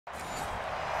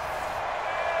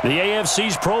The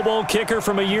AFC's Pro Bowl kicker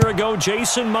from a year ago,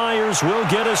 Jason Myers, will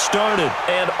get us started.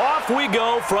 And off we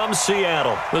go from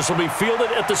Seattle. This will be fielded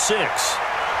at the 6.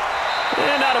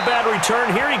 And not a bad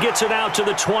return here. He gets it out to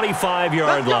the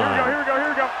 25-yard line. Here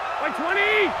we go. Like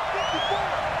 20. 54.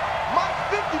 Mike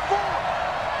 54.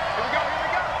 Here we go.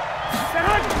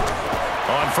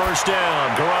 On first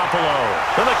down, Garoppolo.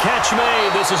 And the catch made.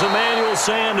 This is Emmanuel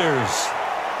Sanders.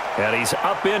 And he's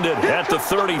upended at the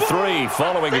 33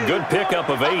 following a good pickup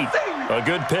of 8. A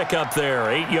good pickup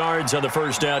there. 8 yards on the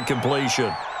first down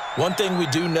completion. One thing we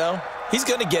do know, he's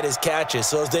going to get his catches.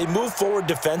 So as they move forward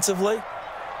defensively,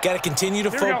 got to continue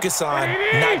to focus on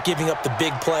not giving up the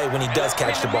big play when he does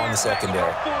catch the ball in the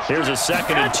secondary. Here's a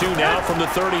 2nd and 2 now from the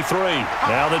 33.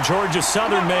 Now the Georgia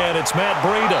Southern man, it's Matt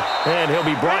Breida. And he'll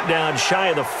be brought down shy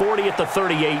of the 40 at the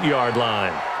 38-yard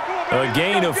line. A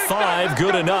gain of 5,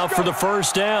 good enough for the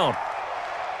first down.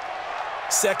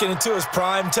 2nd and 2 is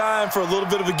prime time for a little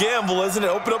bit of a gamble, isn't it?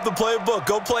 Open up the playbook,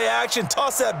 go play action,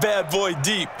 toss that bad boy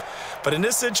deep. But in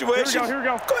this situation, here we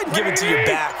go. Go ahead and give it to your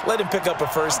back. Let him pick up a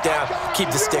first down.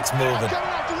 Keep the sticks moving.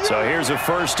 So here's a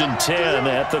 1st and 10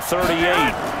 at the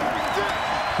 38.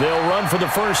 They'll run for the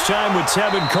first time with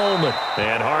Tevin Coleman.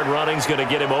 And hard running's going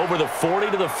to get him over the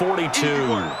 40 to the 42.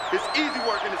 It's easy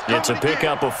work. It's a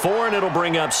pickup of 4, and it'll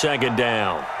bring up 2nd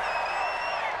down.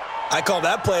 I call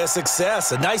that play a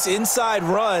success. A nice inside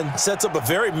run sets up a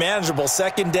very manageable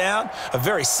 2nd down. A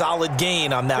very solid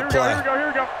gain on that play. Here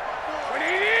we go.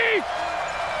 180.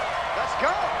 Let's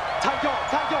go. Tight go.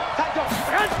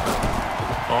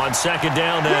 On 2nd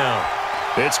down now,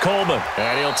 it's Coleman.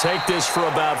 And he'll take this for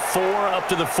about 4 up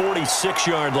to the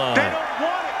 46-yard line. They don't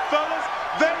want it, fellas.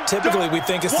 Typically, we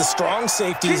think it's the strong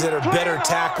safeties that are better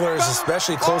tacklers,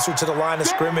 especially closer to the line of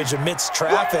scrimmage amidst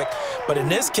traffic. But in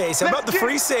this case, how about the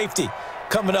free safety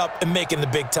coming up and making the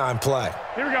big-time play?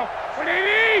 Here we go.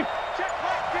 180. Check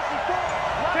Mike 54.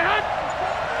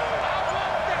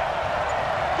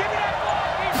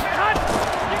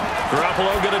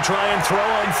 Garoppolo going to try and throw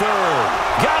on 3rd.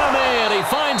 Got him in. He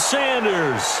finds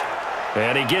Sanders.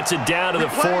 And he gets it down to the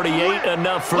 48,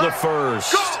 enough for the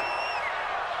first.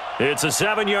 It's a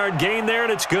 7-yard gain there,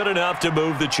 and it's good enough to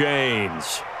move the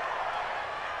chains.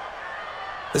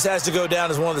 This has to go down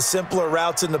as one of the simpler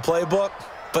routes in the playbook,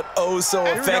 but oh so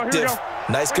effective.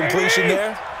 Nice completion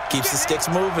there. Keeps the sticks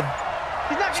moving.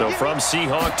 So from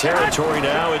Seahawk territory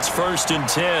now, it's 1st and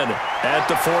 10 at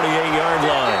the 48-yard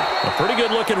line. A pretty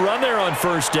good-looking run there on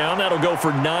first down. That'll go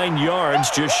for 9 yards,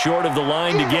 just short of the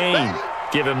line to gain.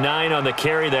 Give him 9 on the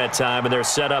carry that time, and they're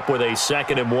set up with a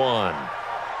 2nd and 1.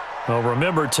 Well,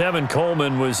 remember, Tevin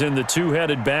Coleman was in the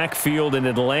two-headed backfield in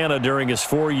Atlanta during his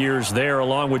 4 years there,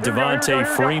 along with Devontae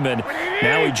Freeman.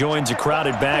 Now he joins a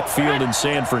crowded backfield in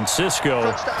San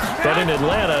Francisco. But in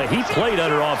Atlanta, he played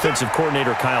under offensive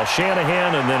coordinator Kyle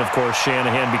Shanahan, and then, of course,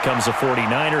 Shanahan becomes a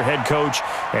 49er head coach,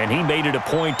 and he made it a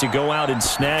point to go out and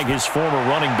snag his former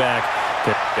running back.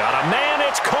 Got a man,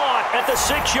 it's caught at the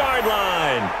 6-yard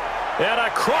line. And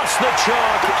across the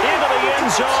chalk, into the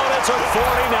end zone, it's a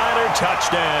 49er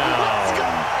touchdown.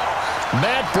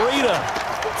 Matt Breida,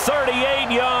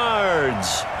 38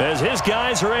 yards, as his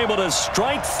guys are able to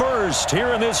strike first here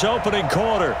in this opening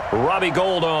quarter. Robbie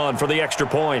Gould on for the extra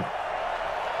point.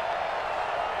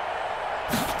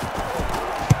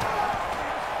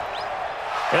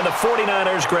 And the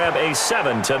 49ers grab a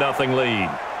 7-0 lead.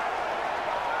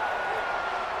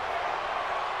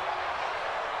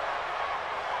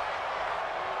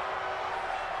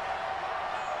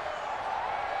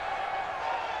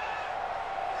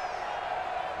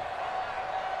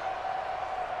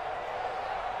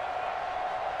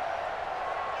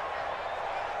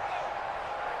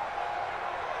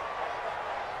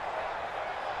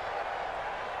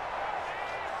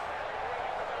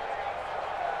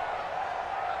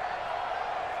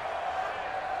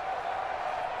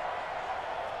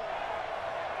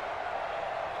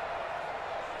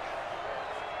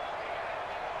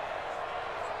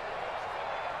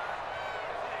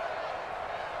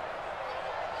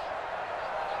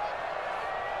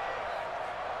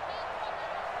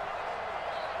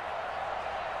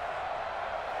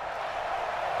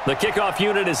 The kickoff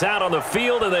unit is out on the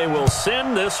field, and they will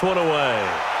send this one away.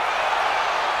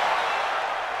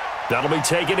 That'll be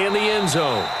taken in the end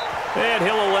zone. And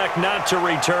he'll elect not to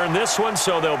return this one,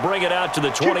 so they'll bring it out to the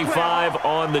 25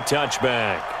 on the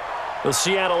touchback. The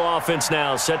Seattle offense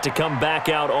now set to come back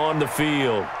out on the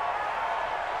field.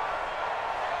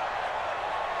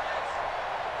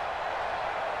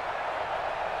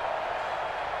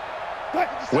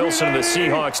 Wilson and the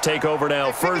Seahawks take over now,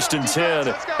 1st and 10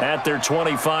 at their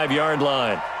 25-yard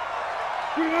line.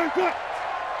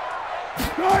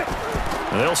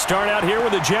 They'll start out here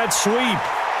with a jet sweep.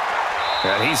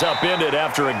 And he's upended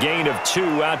after a gain of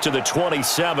 2 out to the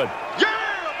 27.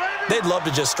 They'd love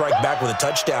to just strike back with a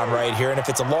touchdown right here, and if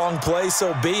it's a long play,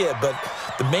 so be it. But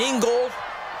the main goal,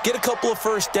 get a couple of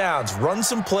first downs, run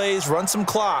some plays, run some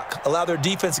clock, allow their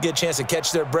defense to get a chance to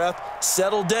catch their breath,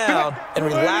 settle down, and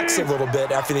relax a little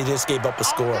bit after they just gave up a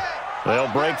score.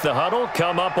 They'll break the huddle,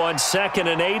 come up on 2nd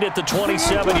and 8 at the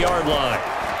 27-yard line.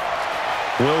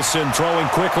 Wilson throwing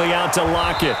quickly out to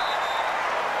Lockett.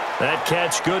 That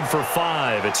catch good for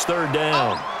 5. It's 3rd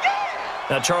down.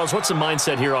 Now, Charles, what's the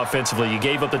mindset here offensively? You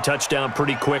gave up the touchdown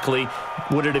pretty quickly.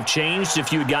 Would it have changed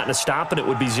if you had gotten a stop and it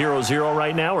would be 0-0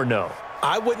 right now, or no?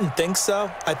 I wouldn't think so.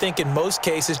 I think in most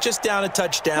cases, just down a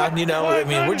touchdown, you know, I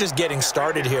mean, we're just getting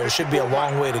started here. It should be a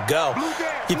long way to go.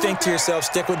 You think to yourself,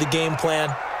 stick with the game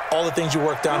plan, all the things you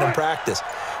worked on in practice.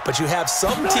 But you have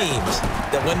some teams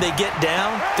that when they get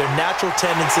down, their natural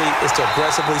tendency is to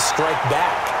aggressively strike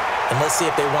back. And let's see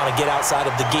if they want to get outside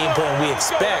of the game plan we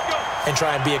expect and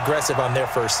try and be aggressive on their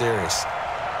first series.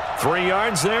 3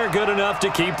 yards there, good enough to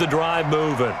keep the drive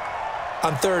moving.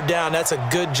 On 3rd down, that's a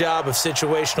good job of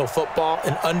situational football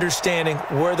and understanding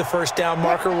where the first down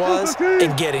marker was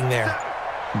and getting there.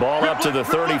 Ball up to the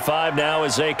 35 now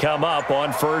as they come up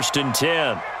on 1st and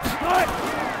 10.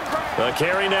 A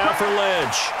carry now for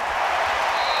Lynch.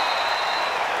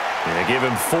 They give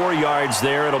him 4 yards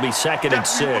there. It'll be 2nd and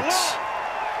 6.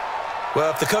 Well,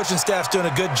 if the coaching staff's doing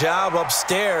a good job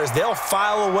upstairs, they'll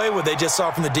file away what they just saw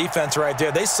from the defense right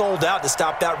there. They sold out to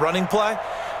stop that running play.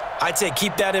 I'd say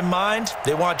keep that in mind.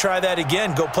 They want to try that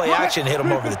again. Go play action, hit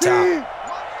them over the top.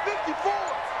 54.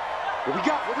 What we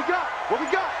got? What we got? What we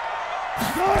got?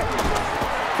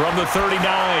 From the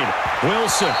 39,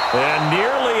 Wilson. And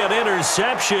nearly an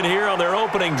interception here on their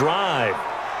opening drive.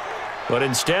 But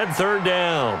instead, 3rd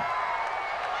down.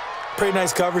 Pretty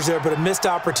nice coverage there, but a missed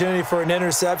opportunity for an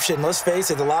interception. Let's face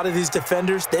it, a lot of these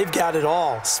defenders, they've got it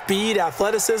all. Speed,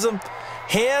 athleticism,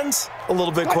 hands, a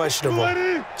little bit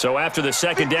questionable. So after the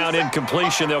 2nd down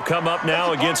incompletion, they'll come up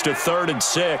now against a 3rd and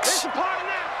 6.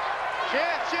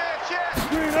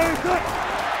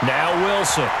 Now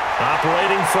Wilson,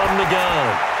 operating from the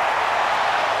gun.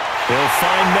 He'll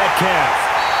find Metcalf.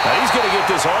 Now he's going to get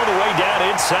this all the way down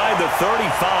inside the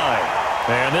 35.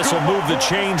 And this will move the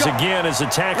chains again as the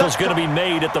tackle's going to be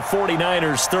made at the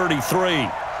 49ers' 33.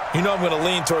 You know I'm going to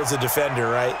lean towards the defender,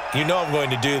 right? You know I'm going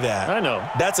to do that. I know.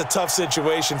 That's a tough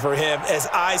situation for him as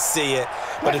I see it.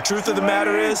 But the truth of the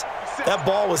matter is, that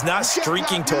ball was not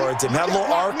streaking towards him. That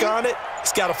little arc on it,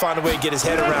 he's got to find a way to get his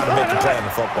head around and make a play on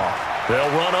the football. They'll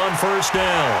run on 1st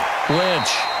down. Lynch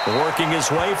working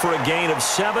his way for a gain of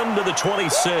 7 to the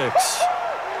 26.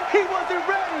 He wasn't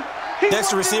ready.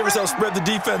 Next, the receivers helped spread the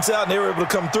defense out, and they were able to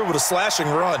come through with a slashing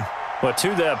run. But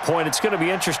to that point, it's going to be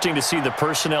interesting to see the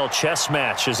personnel chess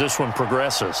match as this one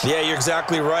progresses. Yeah, you're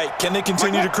exactly right. Can they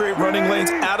continue to create running lanes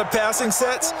out of passing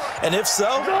sets? And if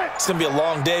so, it's going to be a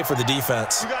long day for the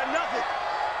defense. You got nothing.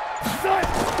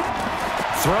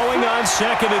 Throwing on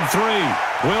 2nd and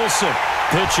 3. Wilson.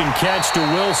 Pitch and catch to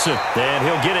Wilson. And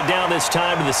he'll get it down this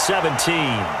time to the 17.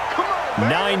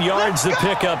 9 yards to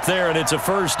pick up there, and it's a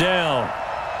 1st down.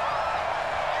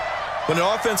 When an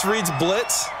offense reads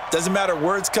blitz, doesn't matter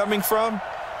where it's coming from,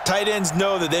 tight ends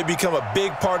know that they become a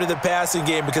big part of the passing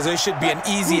game because they should be an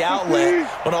easy outlet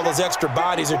when all those extra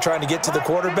bodies are trying to get to the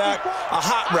quarterback. A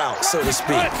hot route, so to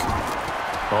speak.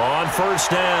 On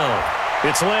 1st down,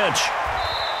 it's Lynch.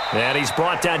 And he's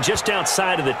brought down just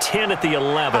outside of the 10 at the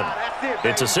 11.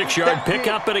 It's a 6-yard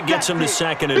pickup, and it gets him to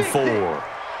 2nd and 4.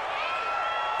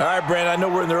 All right, Brandon, I know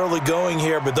we're in the early going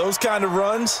here, but those kind of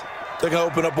runs, they're going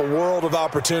to open up a world of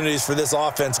opportunities for this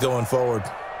offense going forward.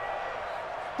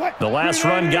 The last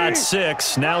run got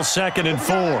 6, now 2nd and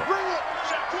 4.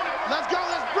 Let's go,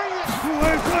 let's bring it.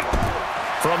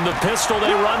 From the pistol,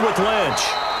 they run with Lynch.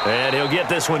 And he'll get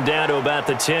this one down to about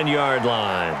the 10-yard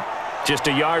line. Just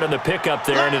a yard on the pickup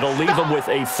there, and it'll leave him with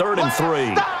a 3rd and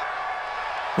 3.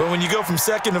 Well, when you go from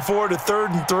 2nd and 4 to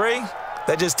 3rd and 3,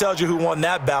 that just tells you who won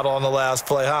that battle on the last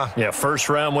play, huh? Yeah, 1st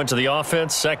round went to the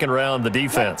offense, 2nd round the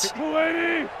defense.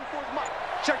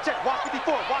 Check, check, watch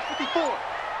 54, watch 54.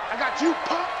 I got you,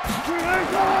 pop.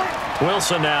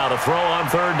 Wilson now to throw on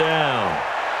 3rd down.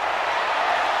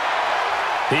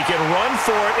 He can run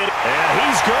for it, and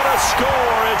he's going to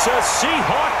score. It's a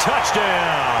Seahawk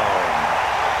touchdown.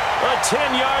 A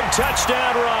 10-yard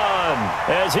touchdown run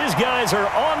as his guys are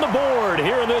on the board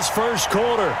here in this 1st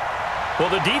quarter. Well,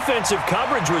 the defensive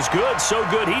coverage was good, so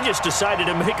good he just decided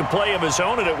to make a play of his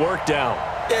own, and it worked out.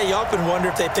 Yeah, you often wonder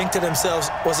if they think to themselves,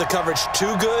 was the coverage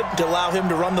too good to allow him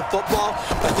to run the football?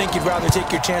 I think you'd rather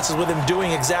take your chances with him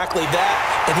doing exactly that,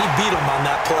 and he beat him on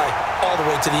that play all the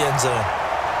way to the end zone.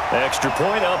 Extra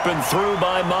point up and through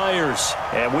by Myers,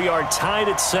 and we are tied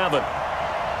at 7.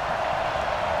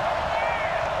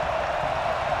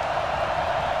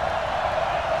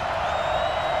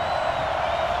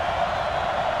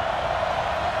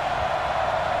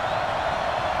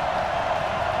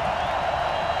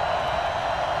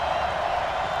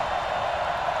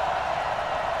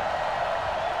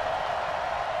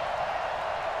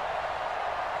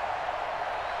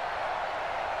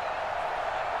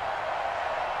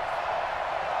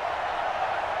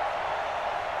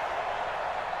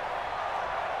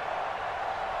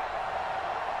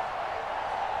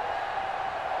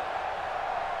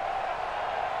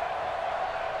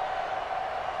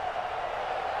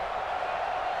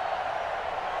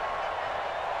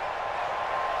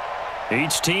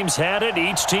 Each team's had it.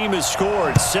 Each team has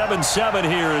scored. 7-7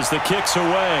 here as the kick's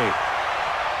away.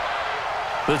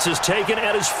 This is taken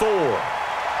at his 4.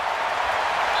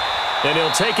 And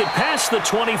he'll take it past the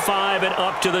 25 and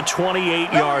up to the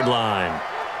 28-yard line.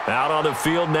 Out on the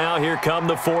field now, here come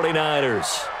the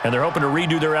 49ers. And they're hoping to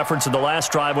redo their efforts in the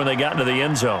last drive when they got into the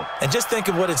end zone. And just think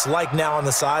of what it's like now on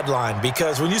the sideline,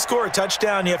 because when you score a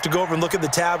touchdown, you have to go over and look at the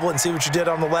tablet and see what you did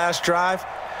on the last drive.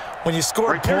 When you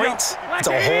score points, it's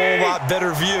a whole lot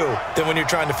better view than when you're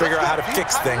trying to figure out how to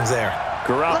fix things there.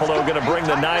 Garoppolo going to bring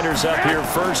the Niners up here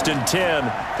 1st and 10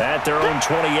 at their own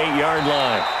 28-yard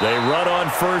line. They run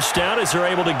on first down as they're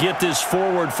able to get this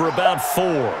forward for about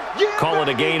 4. Call it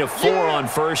a gain of 4 on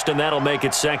first, and that'll make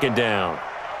it 2nd down.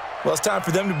 Well, it's time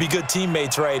for them to be good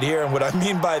teammates right here, and what I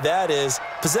mean by that is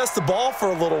possess the ball for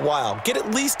a little while. Get at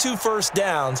least 2 first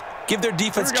downs. Give their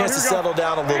defense a chance to settle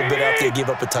down a little bit after they give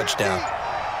up a touchdown.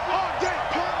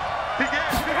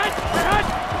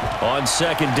 On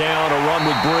 2nd down, a run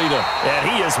with Breida. And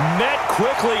he is met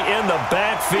quickly in the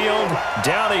backfield.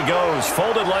 Down he goes,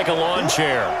 folded like a lawn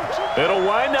chair. It'll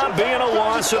wind up being a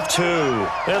loss of 2.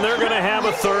 And they're going to have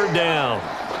a 3rd down.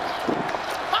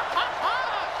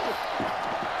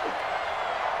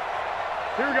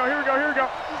 Here we go, here we go, here we go.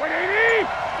 180!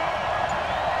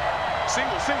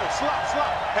 Single, slot.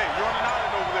 Hey, you're on an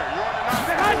island over there. You're on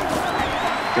an island.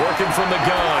 Working from the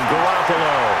gun,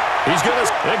 Garoppolo. He's going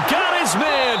to got his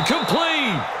man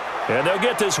complete. And they'll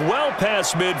get this well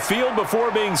past midfield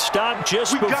before being stopped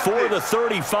just before the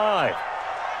 35.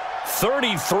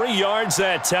 33 yards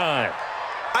that time.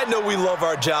 I know we love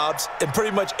our jobs, and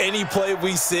pretty much any play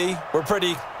we see, we're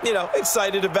pretty,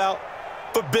 excited about.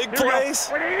 But big plays,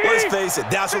 let's face it,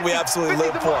 that's what we absolutely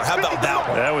live for. How about that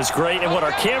one? That was great. And what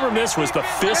our camera missed was the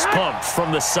fist pump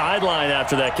from the sideline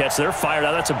after that catch. They're fired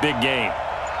out. That's a big game.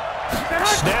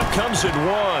 Snap comes at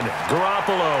 1.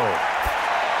 Garoppolo.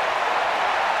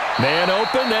 Man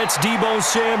open. That's Deebo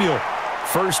Samuel.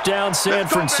 First down, San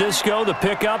Francisco. The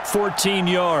pickup, 14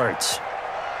 yards.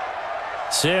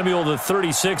 Samuel, the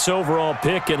 36 overall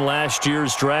pick in last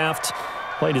year's draft.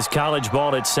 Played his college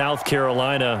ball at South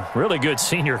Carolina. Really good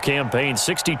senior campaign.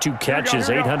 62 catches,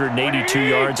 882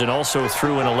 yards, and also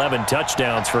threw in 11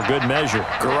 touchdowns for good measure.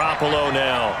 Garoppolo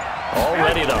now.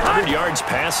 Already the 100 yards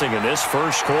passing in this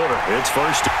first quarter. It's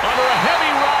first under a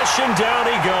heavy rush, and down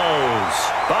he goes.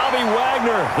 Bobby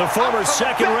Wagner, the former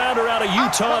second-rounder out of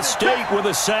Utah State, with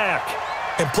a sack.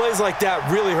 And plays like that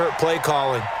really hurt play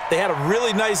calling. They had a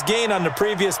really nice gain on the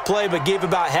previous play, but gave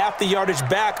about half the yardage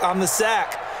back on the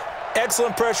sack.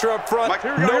 Excellent pressure up front.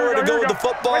 Nowhere to go with the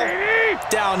football.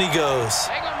 Down he goes.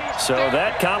 So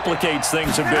that complicates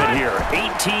things a bit here.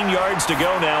 18 yards to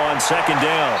go now on 2nd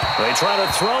down. They try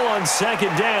to throw on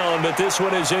 2nd down, but this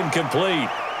one is incomplete.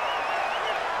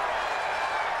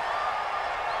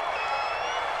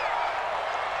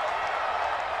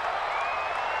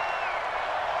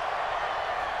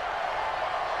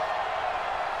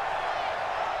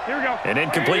 Here we go. An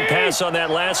incomplete pass on that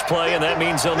last play, and that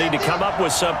means they'll need to come up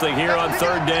with something here on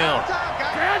 3rd down.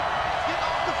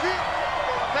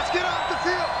 Let's get off the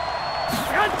field.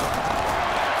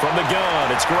 From the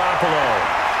gun, it's Garoppolo.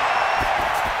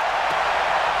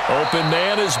 Open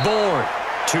man is born.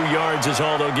 2 yards is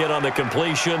all they'll get on the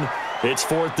completion. It's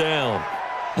 4th down.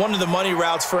 One of the money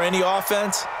routes for any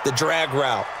offense, the drag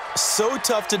route. So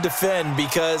tough to defend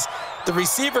because the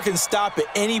receiver can stop at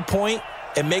any point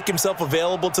and make himself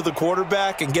available to the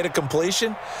quarterback and get a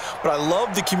completion. But I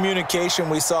love the communication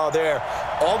we saw there.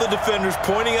 All the defenders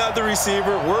pointing out the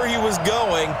receiver, where he was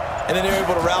going, and then they're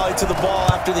able to rally to the ball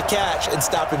after the catch and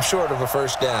stop him short of a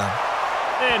 1st down.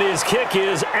 And his kick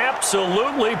is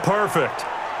absolutely perfect.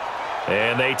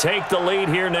 And they take the lead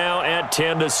here now at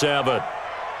 10-7.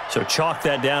 So chalk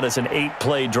that down as an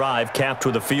 8-play drive capped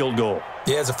with a field goal.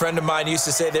 Yeah, as a friend of mine used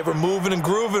to say, they were moving and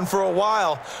grooving for a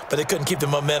while, but they couldn't keep the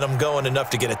momentum going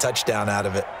enough to get a touchdown out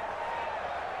of it.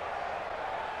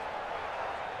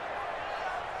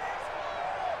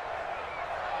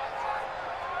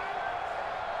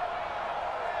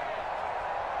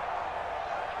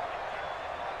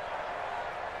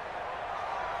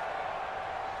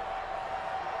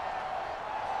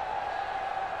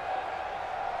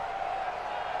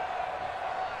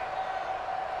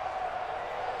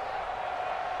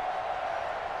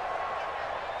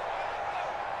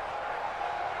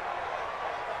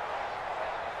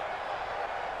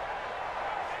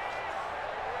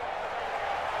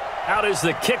 Out is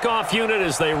the kickoff unit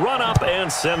as they run up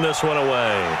and send this one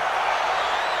away.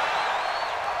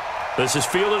 This is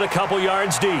fielded a couple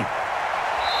yards deep.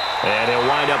 And he'll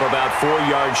wind up about 4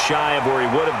 yards shy of where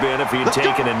he would have been if he had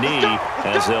taken a knee,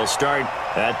 as they'll start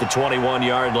at the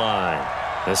 21-yard line.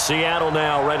 The Seattle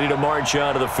now ready to march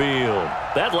onto the field.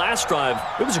 That last drive,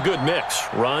 it was a good mix.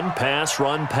 Run,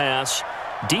 pass,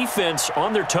 defense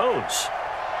on their toes.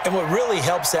 And what really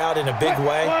helps out in a big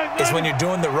way is when you're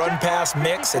doing the run-pass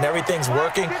mix and everything's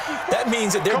working, that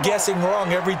means that they're guessing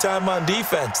wrong every time on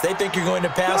defense. They think you're going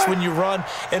to pass when you run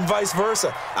and vice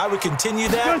versa. I would continue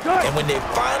that, and when they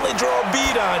finally draw a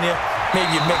bead on you,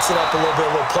 maybe you mix it up a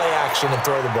little play action and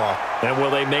throw the ball. And will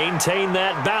they maintain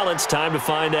that balance? Time to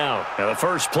find out. Now, the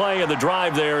first play of the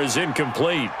drive there is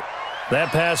incomplete. That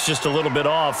pass just a little bit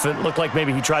off. It looked like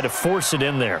maybe he tried to force it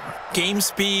in there. Game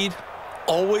speed,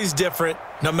 always different,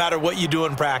 no matter what you do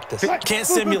in practice. Can't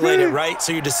simulate it, right?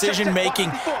 So your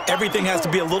decision-making, everything has to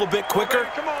be a little bit quicker.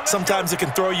 Sometimes it can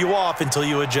throw you off until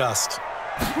you adjust.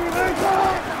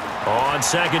 On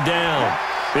second down,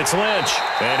 it's Lynch,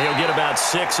 and he'll get about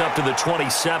 6 up to the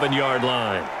 27-yard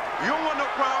line.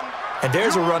 And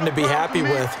there's a run to be happy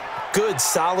with. Good,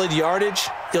 solid yardage.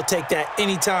 You'll take that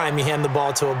anytime you hand the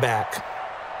ball to a back.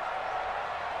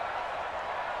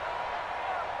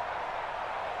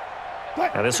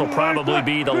 And this will probably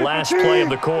be the last play of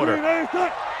the quarter. Let's get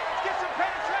some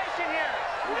penetration here.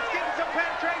 Let's get some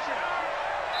penetration.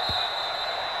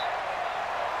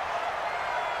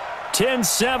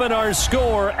 10-7 our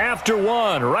score after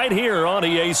 1 right here on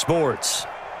EA Sports.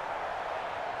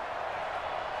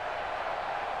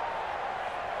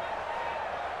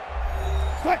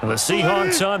 And the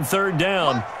Seahawks on third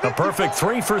down. A perfect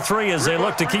 3 for 3 as they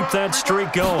look to keep that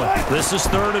streak going. This is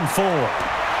 3rd and 4.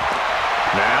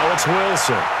 Now it's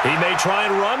Wilson. He may try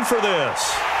and run for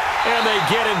this. And they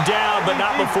get him down, but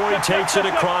not before he takes it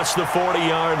across the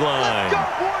 40-yard line.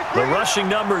 The rushing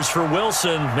numbers for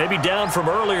Wilson may be down from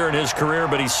earlier in his career,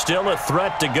 but he's still a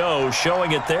threat to go,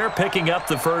 showing it there, picking up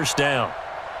the first down.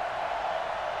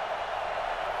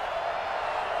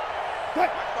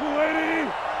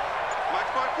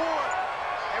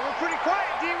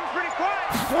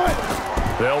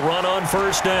 They'll run on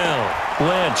first down.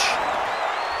 Lynch.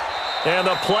 And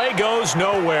the play goes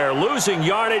nowhere. Losing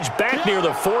yardage back near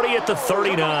the 40 at the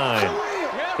 39.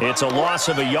 It's a loss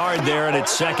of a yard there, and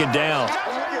it's second down.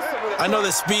 I know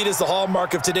that speed is the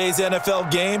hallmark of today's NFL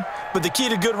game, but the key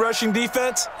to good rushing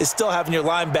defense is still having your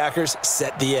linebackers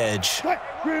set the edge. Check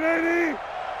Mike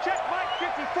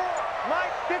 54.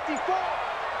 Mike 54.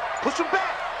 Push him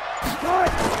back.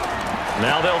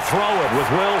 Now they'll throw it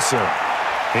with Wilson.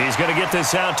 He's going to get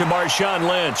this out to Marshawn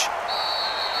Lynch.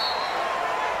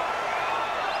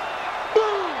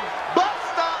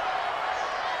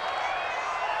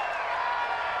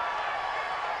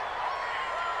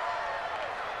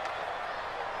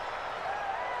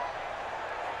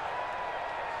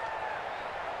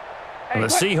 The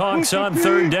Seahawks on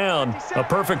third down. A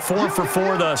perfect 4 for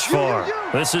 4 thus far.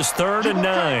 This is 3rd and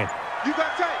 9.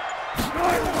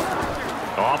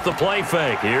 Off the play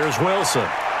fake. Here's Wilson.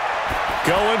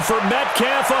 Going for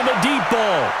Metcalf on the deep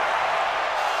ball.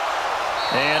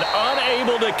 And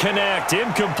unable to connect.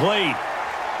 Incomplete.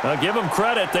 Now give them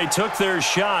credit. They took their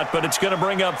shot, but it's going to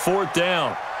bring up 4th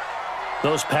down.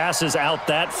 Those passes out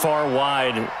that far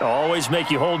wide always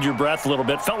make you hold your breath a little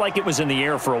bit. Felt like it was in the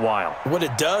air for a while. What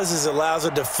it does is it allows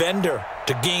a defender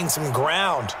to gain some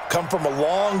ground, come from a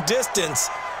long distance,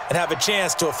 and have a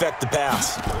chance to affect the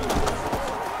pass.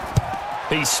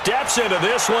 He steps into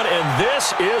this one, and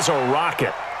this is a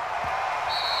rocket.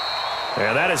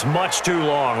 And that is much too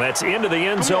long. That's into the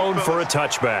end zone for a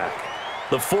touchback.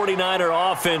 The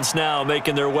 49er offense now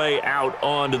making their way out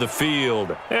onto the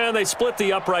field. And they split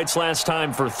the uprights last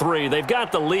time for 3. They've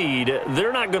got the lead.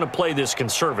 They're not going to play this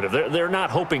conservative. They're not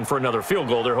hoping for another field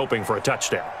goal. They're hoping for a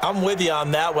touchdown. I'm with you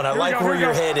on that one. I like where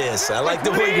your head is. I like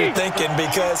the way you're thinking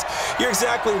because you're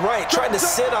exactly right. Trying to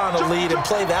sit on a lead and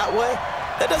play that way,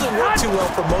 that doesn't work too well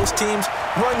for most teams.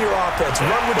 Run your offense.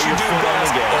 Run what you do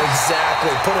best.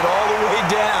 Exactly. Put it all the way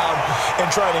down and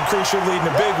try to increase your lead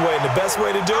in a big way. And the best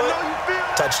way to do it,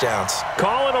 touchdowns.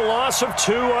 Call it a loss of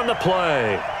 2 on the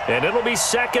play. And it'll be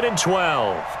 2nd and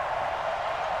 12.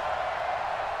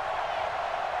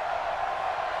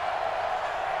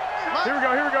 Here we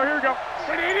go, here we go, here we go.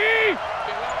 Wait,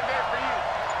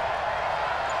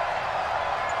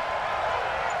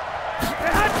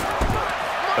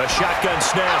 A shotgun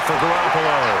snap for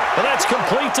Garoppolo. And that's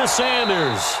complete to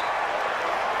Sanders.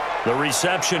 The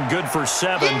reception good for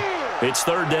 7. It's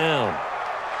 3rd down.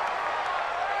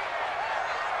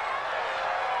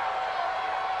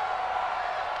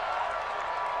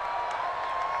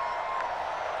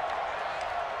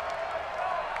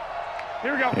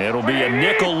 Here we go. It'll be a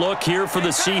nickel look here for the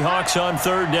Seahawks on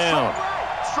 3rd down.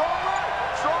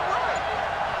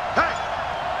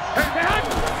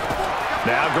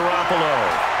 Now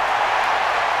Garoppolo.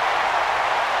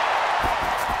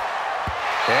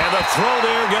 And the throw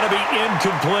there going to be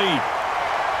incomplete.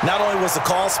 Not only was the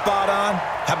call spot on,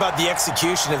 how about the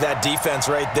execution of that defense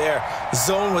right there?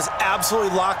 Zone was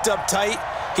absolutely locked up tight.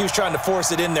 He was trying to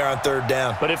force it in there on 3rd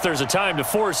down. But if there's a time to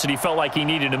force it, he felt like he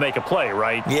needed to make a play,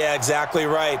 right? Yeah, exactly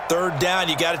right. 3rd down,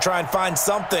 you got to try and find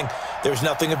something. There's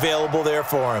nothing available there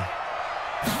for him.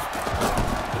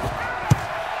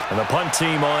 And the punt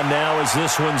team on now as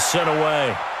this one's sent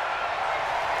away.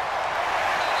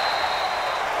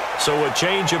 So a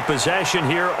change of possession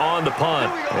here on the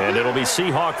punt. And it'll be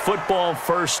Seahawk football,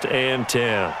 1st and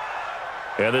 10.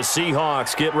 And the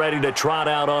Seahawks get ready to trot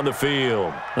out on the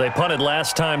field. They punted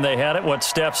last time they had it. What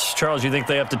steps, Charles, you think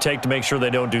they have to take to make sure they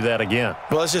don't do that again?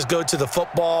 Well, let's just go to the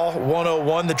football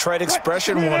 101, the trite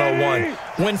expression 101.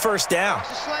 Win 1st down.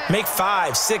 Make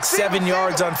 5, 6, 7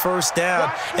 yards on 1st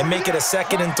down and make it a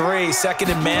 2nd and 3, 2nd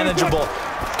and manageable.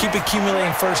 Keep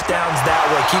accumulating 1st downs that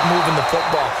way. Keep moving the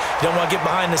football. You don't want to get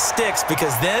behind the sticks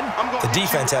because then the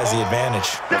defense has the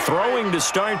advantage. The throwing to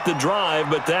start the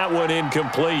drive, but that one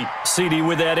incomplete. CD,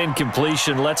 with that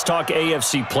incompletion, let's talk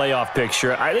AFC playoff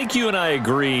picture. I think you and I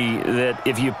agree that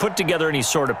if you put together any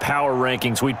sort of power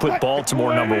rankings, we'd put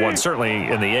Baltimore #1, certainly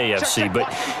in the AFC.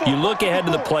 But you look ahead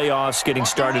to the playoffs getting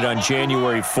started on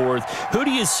January 4th. Who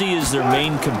do you see as their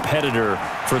main competitor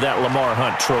for that Lamar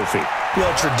Hunt trophy?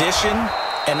 Well, tradition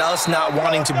and us not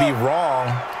wanting to be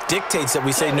wrong dictates that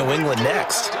we say New England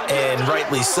next. And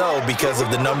rightly so because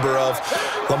of the number of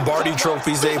Lombardi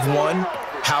trophies they've won,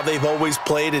 how they've always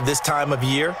played at this time of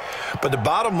year. But the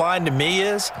bottom line to me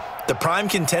is the prime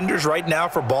contenders right now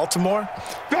for Baltimore,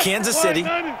 Kansas City.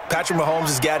 Patrick Mahomes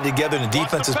has got it together and the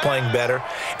defense is playing better.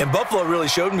 And Buffalo really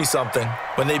showed me something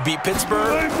when they beat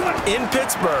Pittsburgh in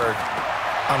Pittsburgh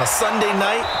on a Sunday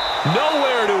night.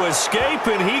 Nowhere to escape,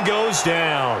 and he goes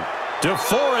down.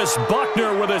 DeForest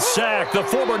Buckner with a sack, the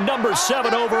former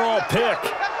 #7 overall pick.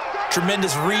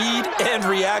 Tremendous read and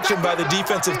reaction by the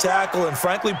defensive tackle. And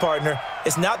frankly, partner,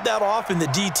 it's not that often the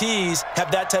DTs have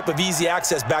that type of easy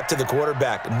access back to the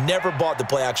quarterback. Never bought the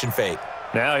play action fake.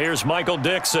 Now here's Michael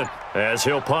Dixon as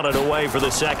he'll punt it away for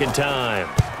the 2nd time.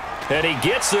 And he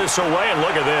gets this away, and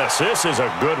look at this. This is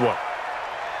a good one.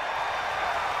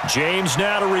 James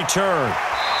now to return.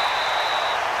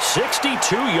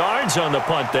 62 yards on the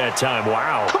punt that time.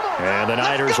 Wow. And the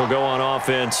Niners will go on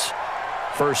offense,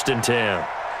 1st and 10.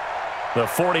 The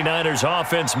 49ers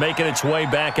offense making its way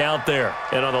back out there.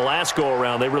 And on the last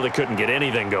go-around, they really couldn't get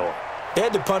anything going. They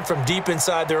had to punt from deep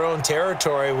inside their own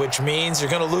territory, which means you're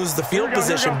going to lose the field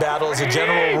position battle as a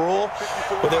general rule.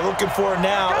 What they're looking for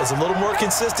now is a little more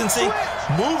consistency,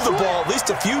 move the ball at least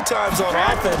a few times on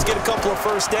offense, get a couple of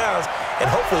 1st downs, and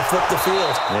hopefully flip the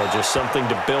field. Yeah, just something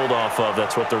to build off of.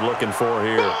 That's what they're looking for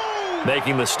here.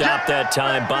 Making the stop that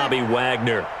time, Bobby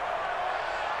Wagner.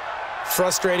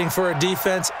 Frustrating for a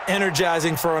defense,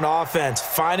 energizing for an offense.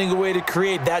 Finding a way to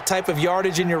create that type of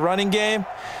yardage in your running game,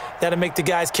 that'll make the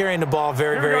guys carrying the ball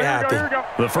very, very happy.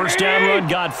 The 1st down run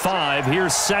got 5.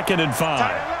 Here's 2nd and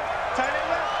 5.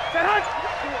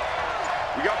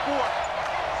 We got 4.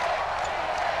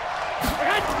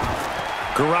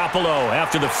 Garoppolo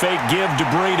after the fake give to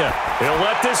Breida. He'll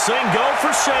let this thing go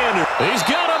for Sanders. He's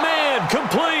got a man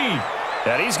complete.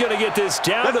 And he's going to get this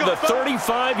down to the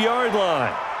 35-yard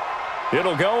line.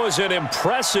 It'll go as an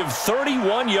impressive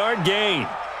 31-yard gain.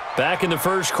 Back in the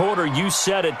first quarter, you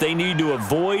said it. They need to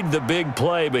avoid the big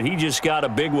play, but he just got a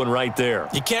big one right there.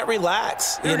 You can't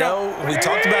relax. You know, we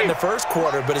talked about in the first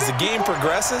quarter, but as the game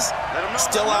progresses,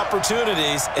 still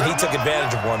opportunities, and he took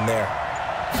advantage of one there.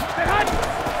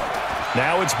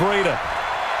 Now it's Breida.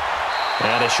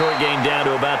 And a short gain down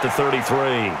to about the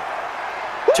 33.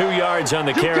 2 yards on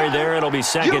the carry there. It'll be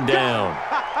second down.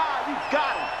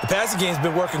 The passing game's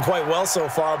been working quite well so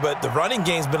far, but the running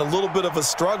game's been a little bit of a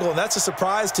struggle, and that's a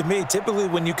surprise to me. Typically,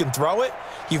 when you can throw it,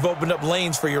 you've opened up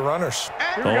lanes for your runners.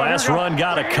 The last run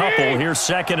got a couple. Here's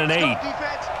 2nd and 8.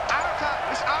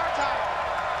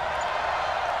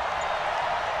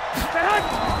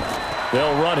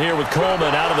 They'll run here with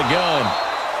Coleman out of the gun.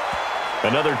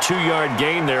 Another 2-yard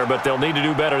gain there, but they'll need to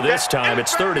do better this time.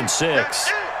 It's 3rd and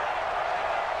 6.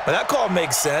 Well, that call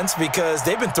makes sense because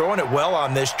they've been throwing it well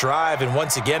on this drive, and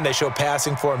once again, they show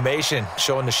passing formation,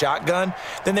 showing the shotgun.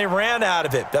 Then they ran out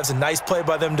of it. That's a nice play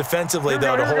by them defensively,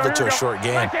 though, to hold it to a short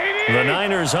gain. The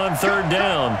Niners on 3rd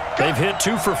down. They've hit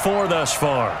 2 for 4 thus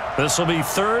far. This will be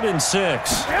 3rd and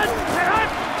 6.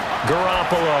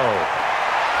 Garoppolo.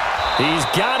 He's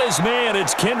got his man.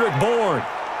 It's Kendrick Bourne.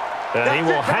 And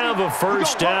he will have a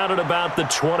first down at about the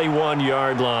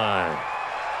 21-yard line.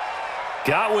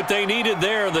 Got what they needed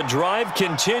there. The drive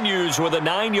continues with a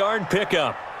 9-yard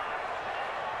pickup.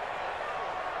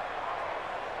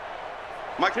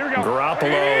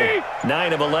 Garoppolo,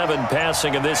 9 of 11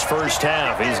 passing in this first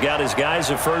half. He's got his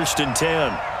guys at 1st and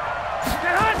 10.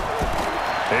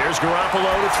 Here's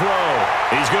Garoppolo to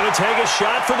throw. He's going to take a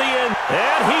shot for the end.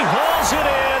 And he hauls it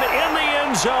in the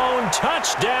end zone.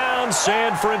 Touchdown,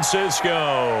 San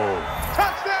Francisco.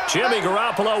 Jimmy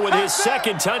Garoppolo with his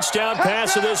 2nd touchdown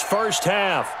pass of this first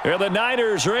half. And the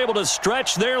Niners are able to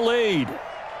stretch their lead.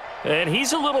 And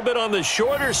he's a little bit on the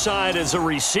shorter side as a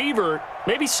receiver.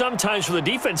 Maybe sometimes for the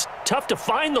defense, tough to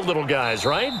find the little guys,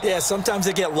 right? Yeah, sometimes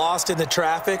they get lost in the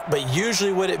traffic, but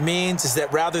usually what it means is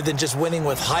that rather than just winning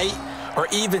with height or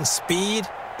even speed,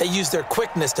 they use their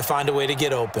quickness to find a way to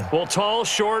get open. Well, tall,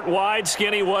 short, wide,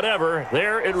 skinny, whatever,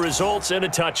 there it results in a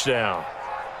touchdown.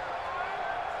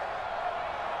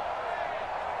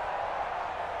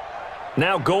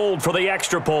 Now Gold for the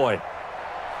extra point.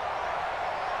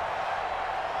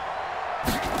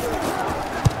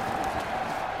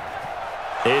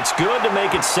 It's good to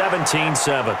make it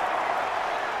 17-7.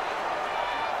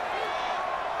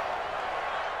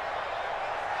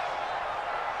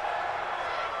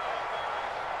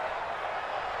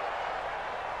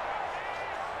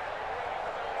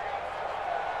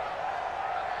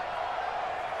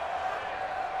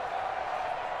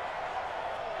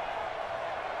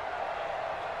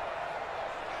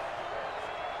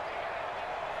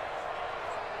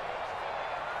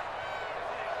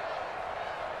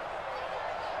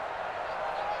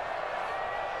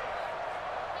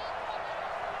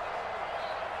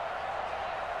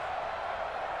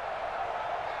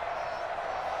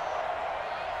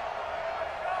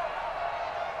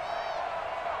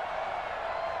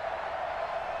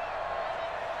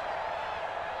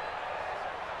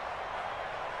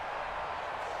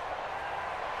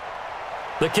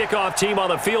 The kickoff team on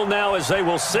the field now as they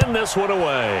will send this one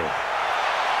away.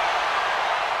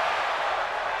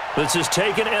 This is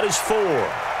taken at his 4.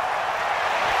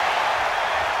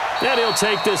 And he'll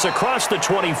take this across the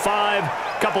 25,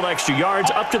 couple extra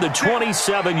yards up to the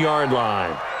 27-yard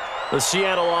line. The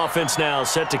Seattle offense now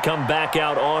set to come back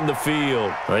out on the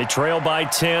field. They trail by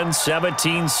 10,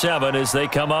 17-7 as they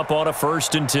come up on a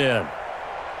 1st and 10.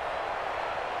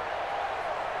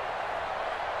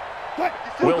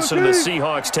 Wilson and the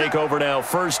Seahawks take over now,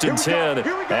 1st and 10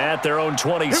 at their own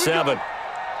 27.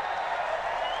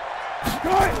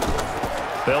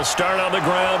 They'll start on the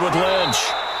ground with Lynch.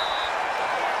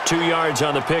 2 yards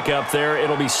on the pickup there.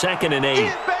 It'll be 2nd and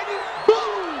 8.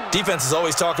 Defenses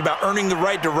always talk about earning the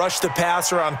right to rush the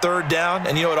passer on 3rd down,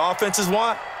 and you know what offenses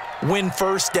want? Win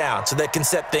 1st down so they can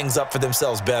set things up for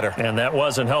themselves better. And that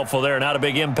wasn't helpful there. Not a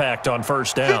big impact on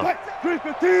 1st down. 57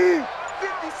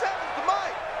 to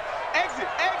Mike. Exit.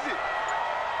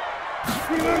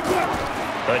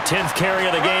 The 10th carry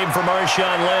of the game for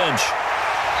Marshawn Lynch.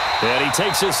 And he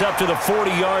takes this up to the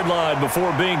 40-yard line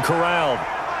before being corralled.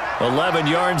 11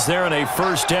 yards there and a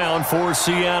 1st down for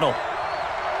Seattle.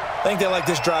 I think they like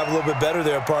this drive a little bit better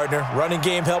there, partner. Running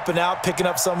game helping out, picking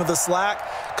up some of the slack.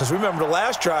 Because remember, the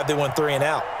last drive, they went 3 and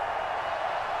out.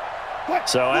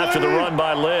 So after the run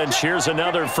by Lynch, here's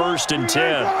another 1st and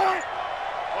 10.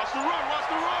 Watch the run.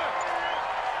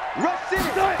 Rush it.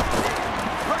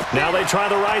 Now they try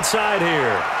the right side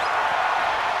here.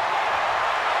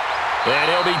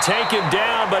 And he'll be taken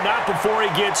down, but not before he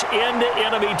gets into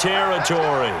enemy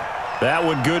territory. That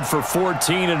one good for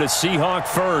 14 and a Seahawk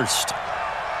first.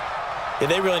 Yeah,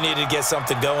 they really needed to get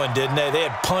something going, didn't they? They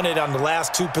had punted on the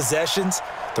last 2 possessions.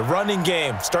 The running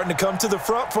game starting to come to the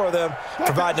front for them,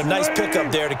 providing a nice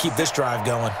pickup there to keep this drive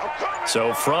going.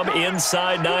 So from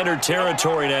inside Niner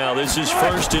territory now, this is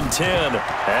 1st and 10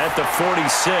 at the 46.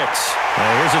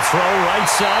 Now here's a throw right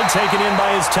side taken in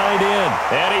by his tight end.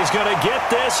 And he's going to get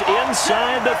this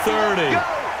inside the 30.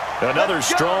 Another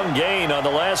strong gain on the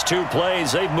last 2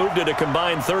 plays. They've moved it a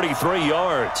combined 33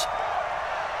 yards.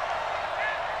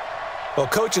 Well,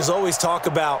 coaches always talk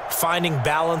about finding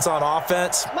balance on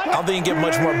offense. I don't think you can get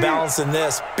much more balance than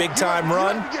this. Big-time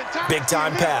run,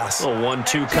 big-time pass. A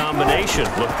 1-2 combination.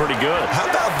 Looked pretty good. How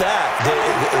about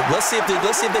that? Let's see if they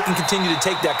can continue to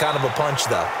take that kind of a punch,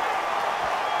 though.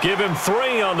 Give him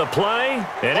 3 on the play,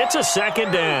 and it's a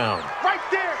 2nd down. Right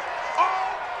there,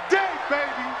 all day, baby.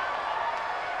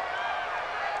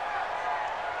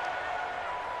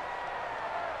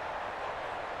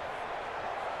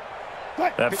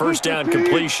 That first down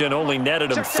completion only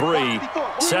netted him 3.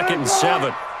 2nd and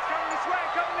 7.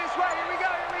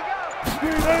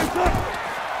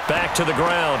 Back to the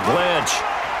ground, Lynch.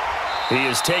 He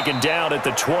is taken down at the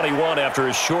 21 after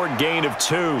a short gain of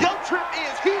 2. Your trip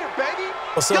is here, baby.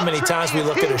 Well, so many times we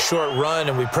look at a short run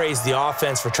and we praise the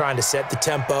offense for trying to set the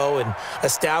tempo and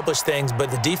establish things,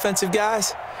 but the defensive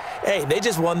guys, hey, they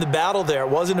just won the battle there. It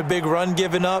wasn't a big run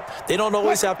given up. They don't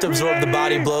always have to absorb the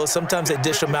body blows. Sometimes they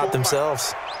dish them out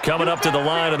themselves. Coming up to the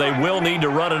line, and they will need to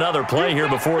run another play here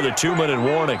before the 2-minute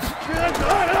warning.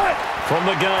 From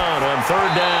the gun on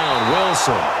 3rd down,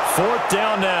 Wilson. 4th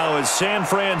down now as San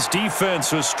Fran's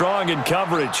defense was strong in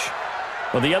coverage.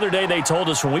 Well, the other day they told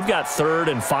us when we've got 3rd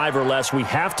and 5 or less, we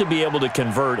have to be able to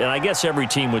convert. And I guess every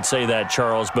team would say that,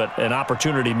 Charles, but an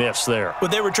opportunity missed there.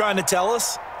 What they were trying to tell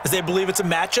us is they believe it's a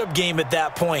matchup game at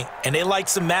that point. And they liked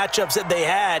some matchups that they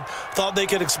had, thought they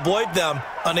could exploit them,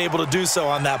 unable to do so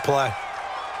on that play.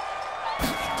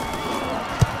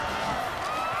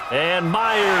 And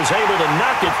Myers able to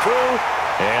knock it through.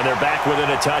 And they're back within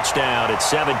a touchdown. It's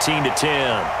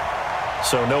 17-10.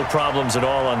 So no problems at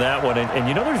all on that one. And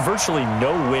you know, there's virtually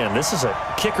no wind. This is a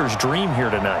kicker's dream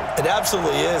here tonight. It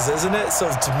absolutely is, isn't it? So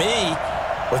to me,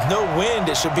 with no wind,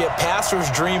 it should be a passer's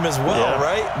dream as well,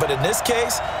 right? But in this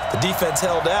case, the defense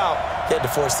held out. They had to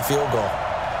force the field goal.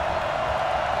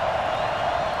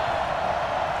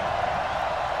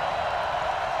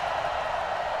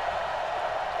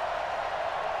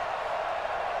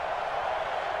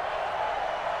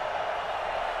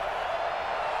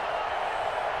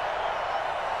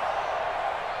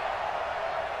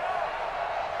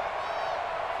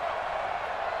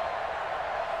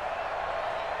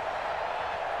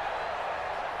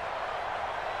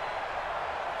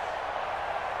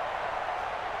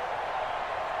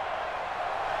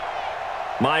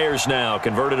 Myers now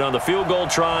converted on the field goal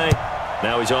try.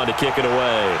 Now he's on to kick it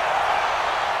away.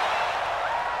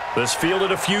 This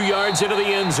fielded a few yards into the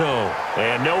end zone.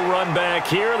 And no run back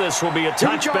here. This will be a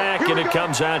touchback, and it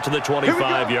comes out to the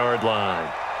 25-yard line.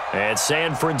 And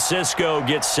San Francisco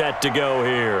gets set to go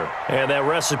here. And that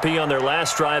recipe on their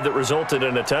last drive that resulted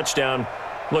in a touchdown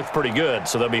looked pretty good,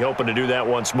 so they'll be hoping to do that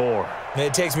once more. And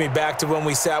it takes me back to when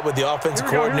we sat with the offensive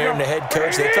coordinator and the head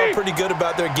coach. They felt pretty good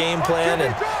about their game plan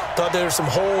and thought there were some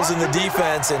holes in the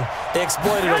defense, and they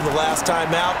exploited them the last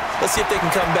time out. Let's see if they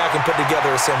can come back and put together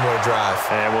a similar drive.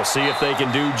 And we'll see if they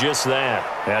can do just that.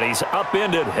 And he's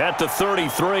upended at the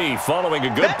 33 following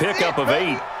a good pickup of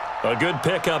 8. A good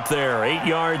pickup there, 8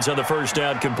 yards on the first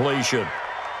down completion.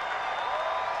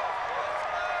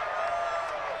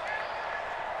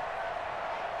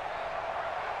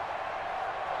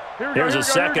 Here's a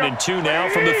 2nd and 2 now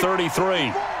from the 33.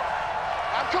 I'm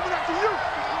coming after you.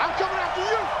 I'm coming after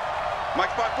you. Mike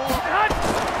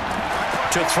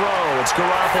 5-4. To throw, it's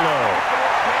Garoppolo.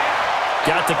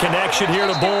 Got the connection here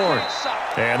to Bourne.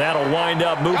 And that'll wind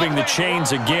up moving the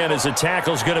chains again as the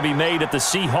tackle's going to be made at the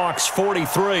Seahawks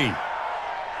 43.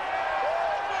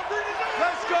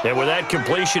 And with that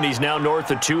completion, he's now north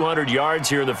of 200 yards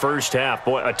here in the first half.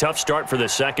 Boy, a tough start for the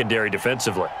secondary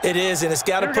defensively. It is, and it's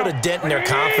got to put a dent in their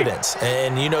confidence.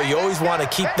 And, you know, you always want to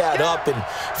keep that up and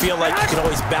feel like you can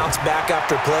always bounce back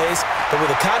after plays. But with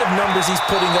the kind of numbers he's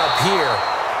putting up here,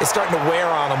 it's starting to wear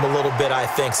on them a little bit, I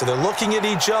think. So they're looking at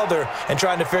each other and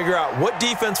trying to figure out what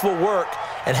defense will work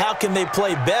and how can they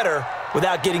play better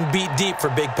without getting beat deep for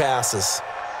big passes.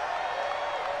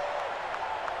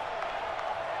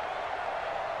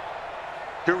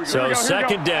 So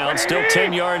 2nd down, still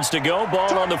 10 yards to go.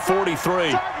 Ball on the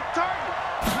 43.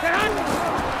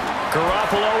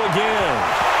 Garoppolo again.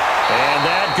 And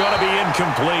that's going to be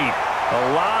incomplete.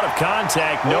 A lot of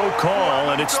contact, no call,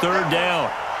 and it's 3rd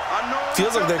down.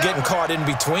 Feels like they're getting caught in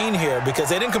between here because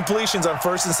they didn't completions on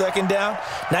first and second down.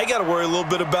 Now you got to worry a little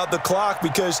bit about the clock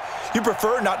because you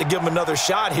prefer not to give them another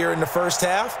shot here in the first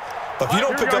half. But if you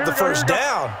don't pick up the first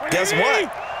down, guess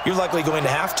what? You're likely going to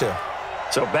have to.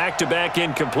 So back-to-back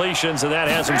incompletions, and that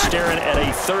has them staring at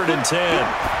a 3rd and 10.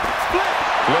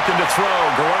 Looking to throw,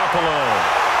 Garoppolo.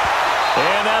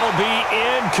 And that'll be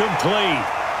incomplete.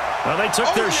 Well, they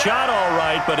took their shot all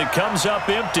right, but it comes up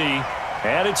empty,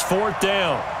 and it's 4th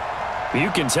down. You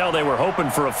can tell they were hoping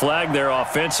for a flag there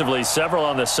offensively. Several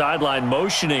on the sideline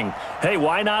motioning, hey,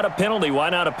 why not a penalty? Why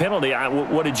not a penalty?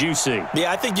 What did you see? Yeah,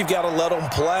 I think you've got to let them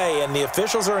play, and the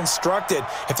officials are instructed.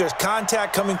 If there's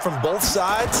contact coming from both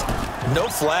sides, no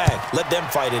flag. Let them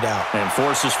fight it out. And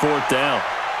forces 4th down.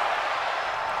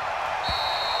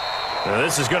 Now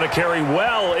this is going to carry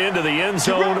well into the end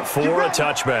zone for a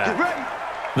touchback.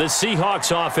 The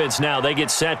Seahawks offense now, they get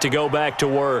set to go back to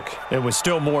work. It was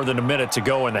still more than a minute to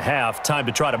go in the half. Time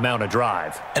to try to mount a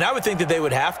drive. And I would think that they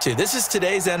would have to. This is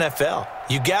today's NFL.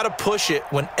 You got to push it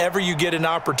whenever you get an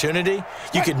opportunity.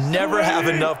 You can never have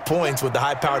enough points with the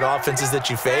high-powered offenses that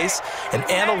you face. And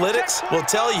analytics will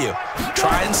tell you,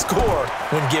 try and score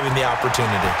when given the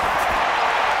opportunity.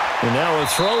 And now a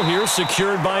throw here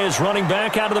secured by his running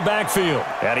back out of the backfield.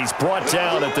 And he's brought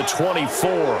down at the 24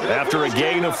 after a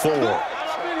gain of 4.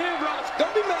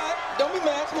 Don't be mad. Don't be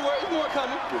mad. There's more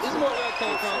coming. There's more where it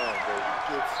came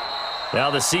from.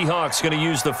 Now the Seahawks going to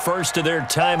use the first of their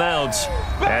timeouts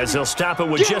as they'll stop it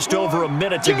with just over a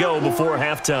minute to go before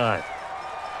halftime.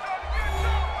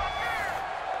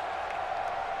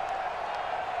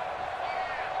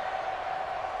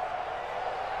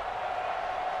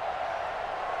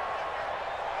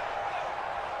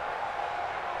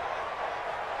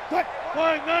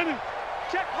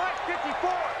 Check Mike 54.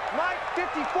 Mike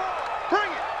 54.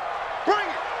 Bring it. Bring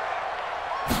it.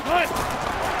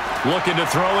 Looking to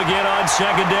throw again on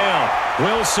 2nd down.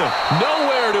 Wilson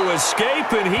nowhere to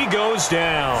escape, and he goes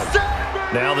down.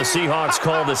 Now the Seahawks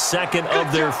call the second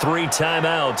of their 3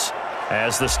 timeouts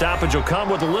as the stoppage will come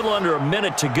with a little under a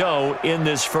minute to go in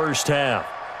this first half.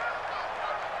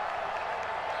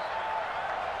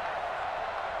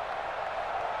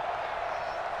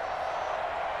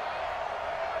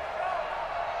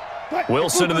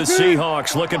 Wilson of the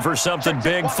Seahawks looking for something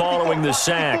big following the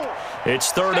sack.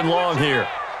 It's 3rd and long here.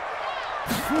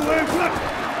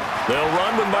 They'll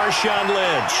run with Marshawn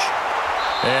Lynch.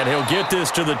 And he'll get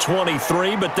this to the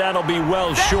 23, but that'll be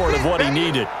well short of what he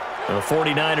needed. And the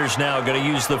 49ers now going to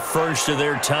use the first of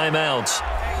their timeouts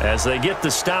as they get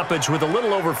the stoppage with a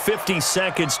little over 50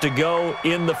 seconds to go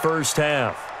in the first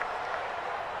half.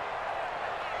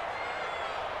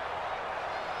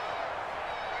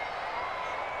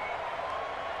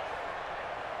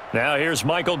 Now here's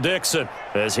Michael Dixon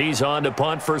as he's on to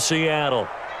punt for Seattle.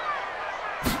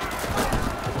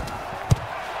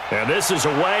 And this is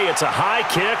away. It's a high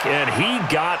kick, and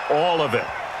he got all of it.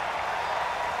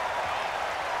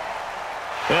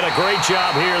 And a great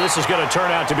job here. This is going to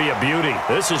turn out to be a beauty.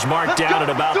 This is marked down at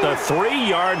about the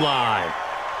 3-yard line.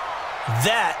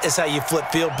 That is how you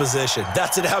flip field position.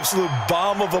 That's an absolute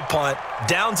bomb of a punt.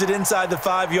 Downs it inside the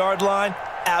 5-yard line.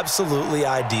 Absolutely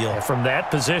ideal. And from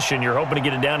that position, you're hoping to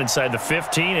get it down inside the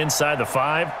 15, inside the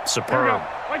 5. Superb.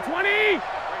 Like 20. Right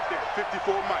there,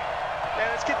 54 Mike. Man,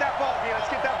 let's get that ball, man.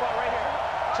 Let's get that ball right here.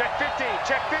 Check 15.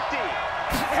 Check 15.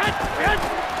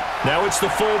 Now it's the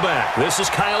fullback. This is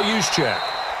Kyle Juszczyk.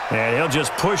 And he'll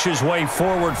just push his way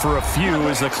forward for a few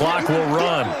as the clock will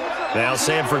run. Now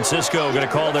San Francisco going to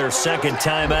call their second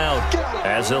timeout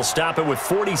as they'll stop it with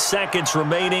 40 seconds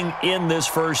remaining in this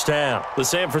first half. The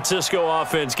San Francisco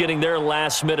offense getting their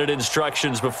last-minute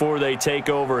instructions before they take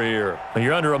over here.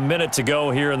 You're under a minute to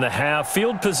go here in the half.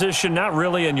 Field position not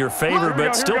really in your favor,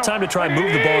 but still time to try and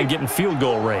move the ball and get in field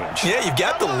goal range. Yeah, you've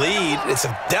got the lead. It's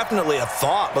definitely a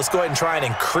thought. Let's go ahead and try and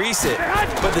increase it.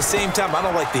 But at the same time, I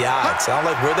don't like the odds. I don't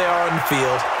like where they are on the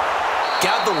field.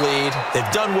 Got the lead.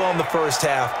 They've done well in the first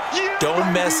half.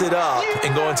 Don't mess it up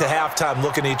and go into halftime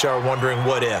looking at each other wondering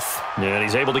what if. Yeah, and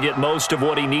he's able to get most of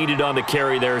what he needed on the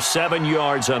carry there. 7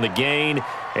 yards on the gain,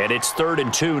 and it's 3rd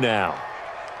and 2 now.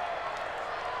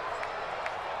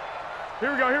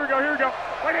 Here we go, here we go, here we go.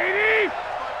 180.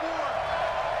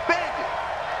 Bandit.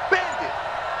 Bandit.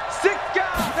 6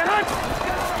 guys.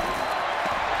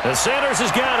 And Sanders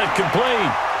has got it complete.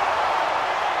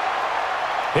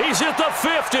 He's at the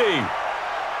 50,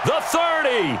 the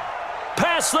 30,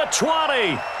 past the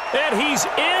 20, and he's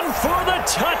in for the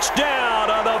touchdown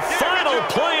on the final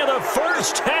play of the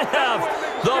first half.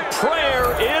 The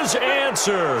prayer is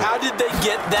answered. How did they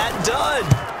get that done?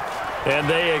 And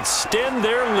they extend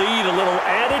their lead, a little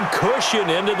added cushion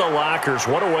into the lockers.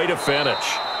 What a way to finish.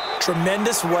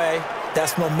 tremendous way.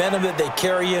 That's momentum that they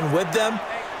carry in with them.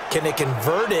 Can they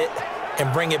convert it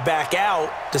and bring it back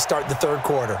out to start the third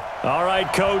quarter? All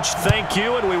right, Coach, thank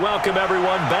you, and we welcome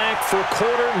everyone back for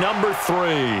quarter number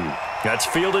 3. That's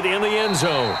fielded in the end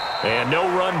zone. And no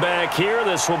run back here.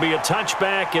 This will be a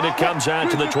touchback, and it comes out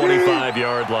to the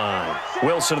 25-yard line.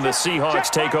 Wilson and the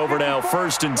Seahawks take over now,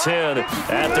 1st and 10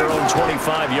 at their own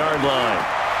 25-yard line.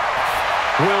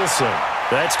 Wilson,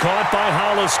 that's caught by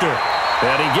Hollister.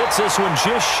 And he gets this one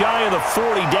just shy of the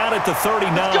 40, down at the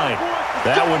 39.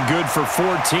 That one good for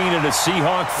 14 and a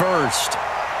Seahawk first.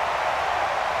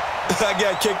 I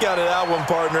got a kick out of that one,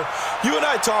 partner. You and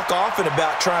I talk often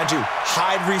about trying to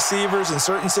hide receivers in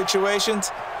certain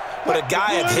situations, but a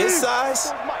guy of his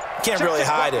size can't really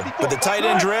hide him. With the tight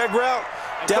end drag route,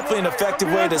 definitely an effective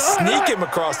way to sneak him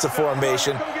across the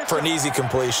formation for an easy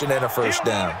completion and a first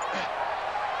down.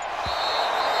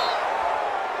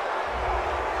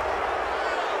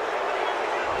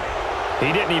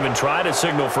 He didn't even try to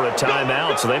signal for a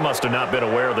timeout, so they must have not been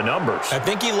aware of the numbers. I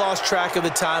think he lost track of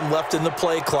the time left in the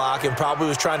play clock and probably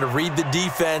was trying to read the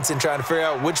defense and trying to figure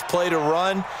out which play to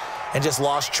run and just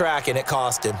lost track, and it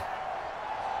cost him.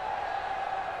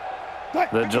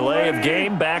 The delay of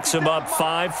game backs him up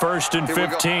 5, 1st and 15.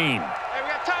 Hey, we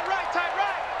got time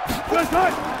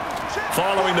right.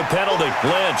 Following the penalty,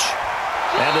 Lynch.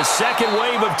 And the second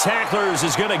wave of tacklers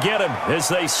is going to get him as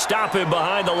they stop him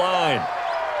behind the line.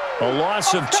 A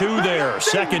loss of 2 there,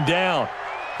 2nd down.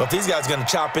 Well, if these guys are going to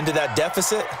chop into that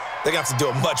deficit, they're going to have to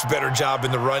do a much better job in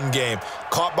the run game.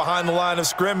 Caught behind the line of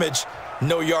scrimmage,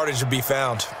 no yardage to be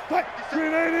found.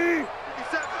 380.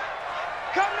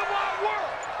 Come to my world.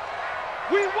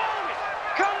 We want it.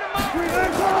 Come to my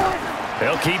world.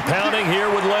 They'll keep pounding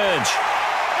here with Lynch.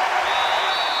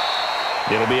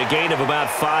 It'll be a gain of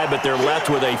about 5, but they're left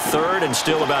with a 3rd and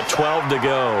still about 12 to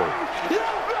go.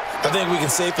 I think we can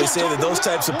safely say that those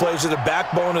types of plays are the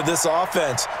backbone of this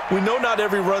offense. We know not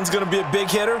every run's going to be a big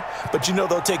hitter, but you know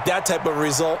they'll take that type of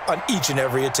result on each and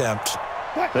every attempt.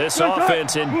 This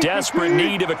offense in desperate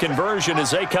need of a conversion as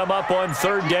they come up on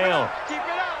 3rd down. Keep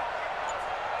it up.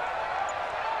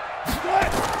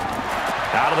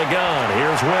 Out of the gun,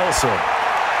 here's Wilson.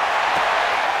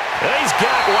 And he's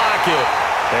got Lockett.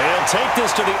 And he'll take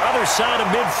this to the other side of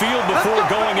midfield before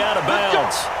going out of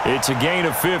bounds. It's a gain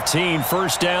of 15,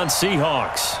 1st down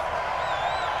Seahawks.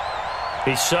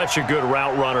 He's such a good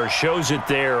route runner. Shows it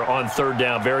there on 3rd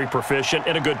down. Very proficient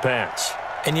and a good pass.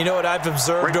 And you know what I've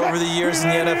observed over the years in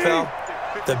the NFL?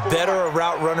 The better a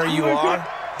route runner you are,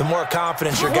 the more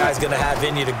confidence your guy's going to have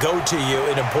in you to go to you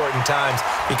in important times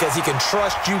because he can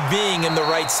trust you being in the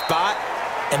right spot,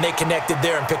 and they connected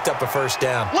there and picked up a 1st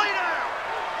down.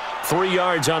 3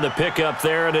 yards on the pickup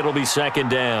there, and it'll be 2nd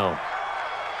down.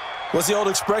 What's the old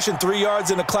expression, 3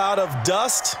 yards in a cloud of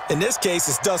dust? In this case,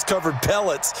 it's dust-covered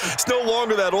pellets. It's no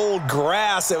longer that old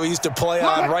grass that we used to play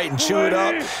on, right, and chew it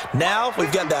up. Now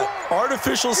we've got that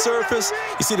artificial surface.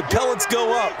 You see the pellets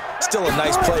go up. Still a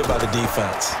nice play by the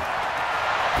defense.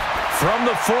 From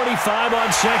the 45 on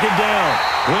 2nd down,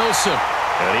 Wilson.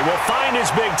 And he will find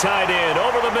his big tight end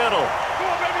over the middle.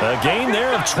 A gain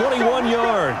there of 21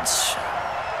 yards.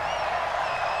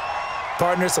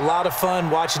 Partner, it's a lot of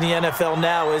fun watching the NFL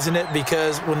now, isn't it?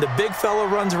 Because when the big fella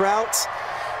runs routes,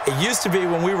 it used to be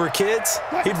when we were kids,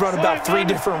 he'd run about 3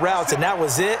 different routes, and that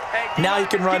was it. Now he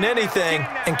can run anything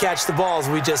and catch the balls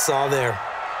we just saw there.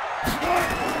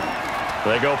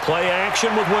 They go play action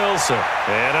with Wilson.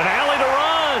 And an alley to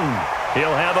run.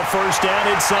 He'll have a 1st down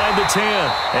inside the 10.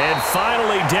 And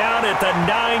finally down at the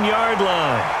 9-yard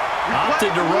line.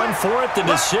 Opted to run for it. The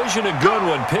decision a good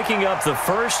one. Picking up the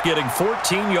 1st, getting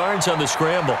 14 yards on the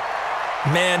scramble.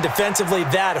 Man, defensively,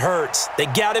 that hurts. They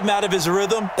got him out of his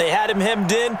rhythm. They had him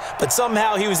hemmed in, but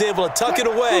somehow he was able to tuck it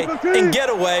away and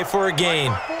get away for a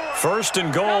gain. 1st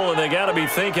and goal, and they got to be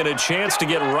thinking a chance to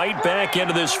get right back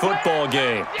into this football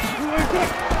game.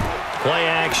 Play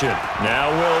action. Now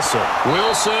Wilson.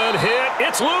 Wilson hit.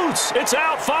 It's loose. It's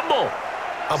out. Fumble.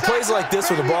 On plays like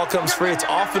this where the ball comes free, it's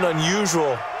often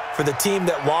unusual for the team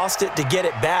that lost it to get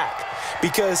it back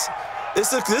because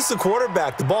this is a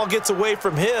quarterback. The ball gets away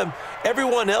from him.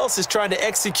 Everyone else is trying to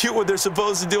execute what they're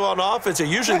supposed to do on offense. They're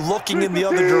usually looking in the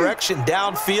other direction,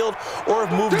 downfield, or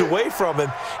have moved away from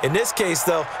him. In this case,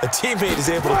 though, a teammate is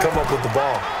able to come up with the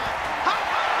ball.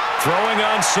 Throwing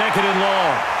on 2nd and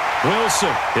long.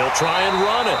 Wilson, he'll try and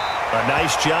run it. A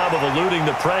nice job of eluding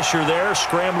the pressure there,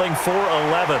 scrambling for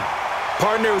 11.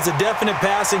 Partner, was a definite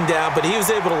passing down, but he was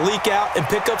able to leak out and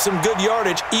pick up some good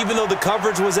yardage, even though the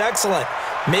coverage was excellent.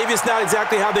 Maybe it's not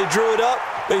exactly how they drew it up,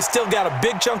 but he still got a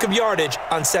big chunk of yardage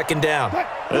on second down.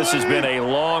 This has been a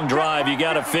long drive. You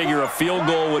got to figure a field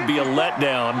goal would be a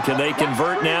letdown. Can they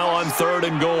convert now on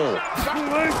 3rd and goal?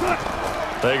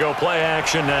 They go play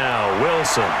action now.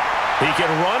 Wilson. He can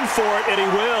run for it, and he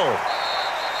will.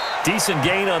 Decent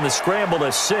gain on the scramble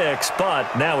to 6,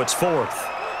 but now it's 4th.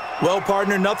 Well,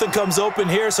 partner, nothing comes open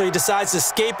here, so he decides to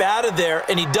escape out of there,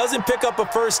 and he doesn't pick up a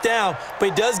first down, but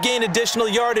he does gain additional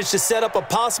yardage to set up a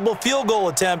possible field goal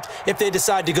attempt if they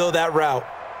decide to go that route.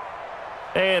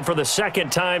 And for the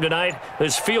second time tonight,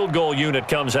 this field goal unit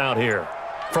comes out here.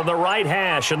 From the right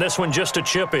hash, and this one just a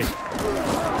chippy.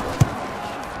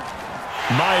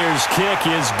 Myers' kick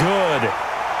is good.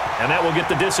 And that will get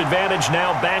the disadvantage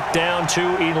now back down to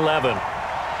 11.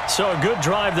 So a good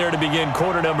drive there to begin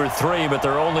quarter number 3, but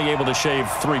they're only able to shave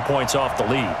 3 points off the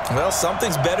lead. Well,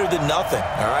 something's better than nothing,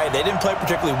 all right? They didn't play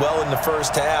particularly well in the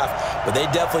first half, but they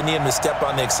definitely need him to step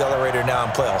on the accelerator now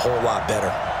and play a whole lot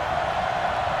better.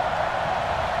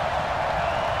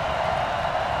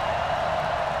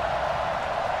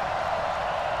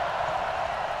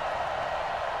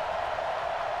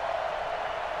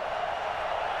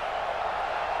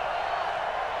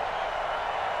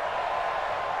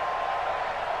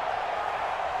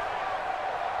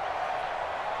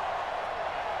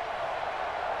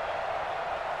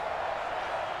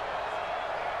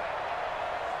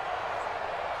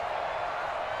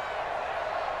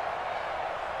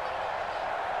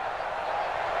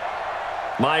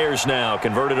 Myers now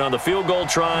converted on the field goal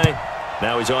try.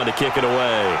 Now he's on to kick it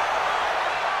away.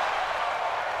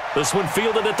 This one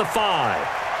fielded at the 5.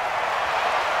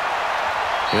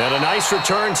 And a nice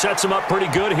return sets him up pretty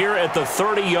good here at the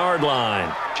 30-yard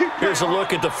line. Here's a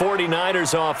look at the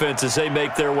 49ers offense as they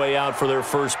make their way out for their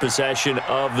first possession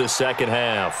of the second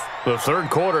half. The third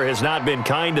quarter has not been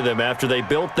kind to them. After they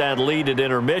built that lead at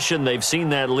intermission, they've seen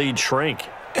that lead shrink.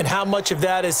 And how much of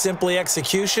that is simply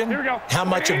execution? Here we go. How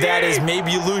much of that is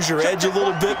maybe you lose your edge a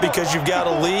little bit because you've got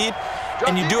a lead?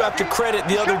 And you do have to credit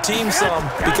the other team some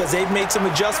because they've made some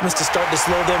adjustments to start to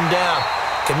slow them down.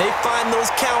 Can they find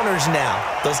those counters now,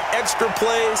 those extra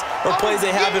plays or plays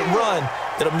they haven't run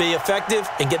that'll be effective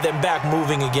and get them back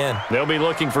moving again? They'll be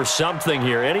looking for something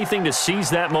here, anything to seize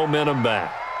that momentum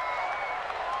back.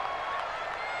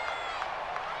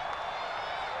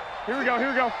 Here we go,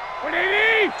 here we go.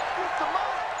 180!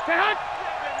 Stay hot!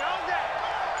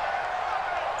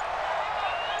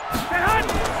 Stay hot!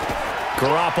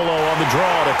 Garoppolo on the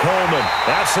draw to Coleman.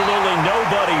 Absolutely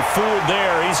nobody fooled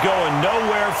there. He's going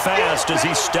nowhere fast as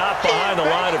he stopped behind the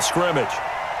line of scrimmage.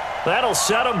 That'll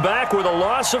set him back with a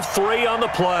loss of 3 on the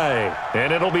play.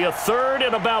 And it'll be a 3rd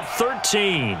and about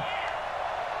 13.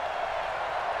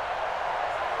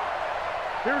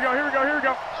 Here we go, here we go, here we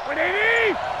go.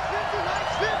 180! 50.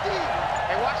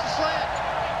 Hey, watch the slant.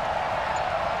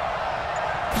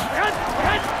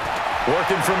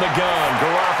 Working from the gun,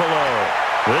 Garoppolo.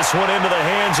 This one into the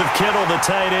hands of Kittle, the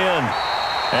tight end.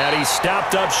 And he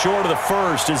stopped up short of the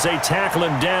first as they tackle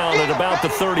him down at about the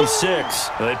 36.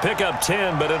 They pick up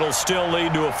 10, but it'll still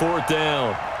lead to a 4th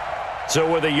down. So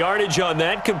with the yardage on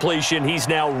that completion, he's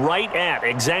now right at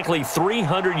exactly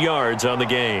 300 yards on the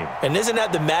game. And isn't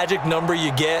that the magic number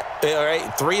you get? All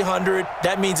right, 300.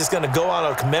 That means it's going to go on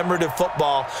a commemorative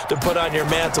football to put on your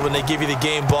mantle when they give you the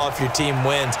game ball if your team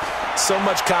wins. So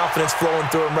much confidence flowing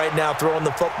through him right now throwing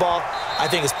the football. I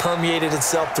think it's permeated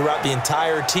itself throughout the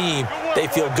entire team. They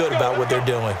feel good about what they're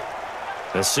doing.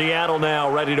 The Seattle now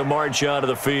ready to march out of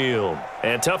the field.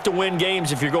 And tough to win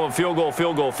games if you're going field goal,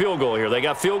 field goal, field goal here. They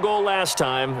got field goal last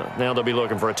time. Now they'll be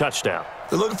looking for a touchdown.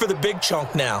 They're looking for the big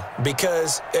chunk now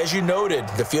because, as you noted,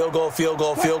 the field goal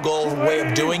way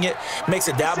of doing it makes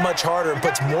it that much harder and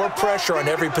puts more pressure on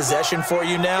every possession for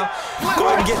you now. Go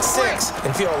ahead and get 6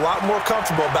 and feel a lot more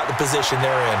comfortable about the position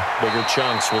they're in. Bigger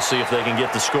chunks. We'll see if they can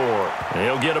get the score. And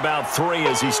he'll get about 3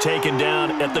 as he's taken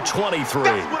down at the 23.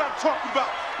 That's what I'm talking about.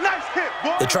 Nice hit,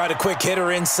 boy. They tried a quick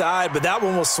hitter inside, but that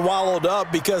one was swallowed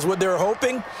up because what they're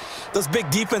hoping, those big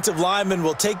defensive linemen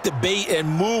will take the bait and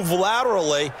move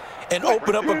laterally and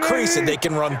open up a crease that they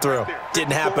can run through.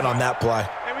 Didn't happen on that play.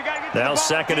 Now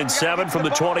 2nd and 7 from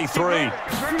the 23.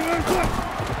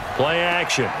 Play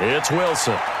action. It's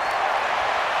Wilson.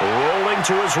 Rolling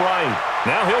to his right.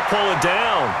 Now he'll pull it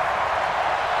down.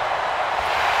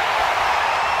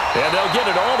 And they'll get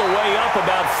it all the way up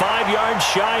about 5 yards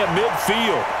shy of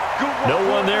midfield. No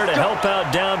one there to help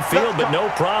out downfield, but no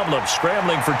problem.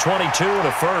 Scrambling for 22 and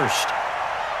a first.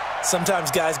 Sometimes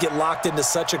guys get locked into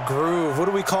such a groove. What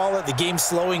do we call it? The game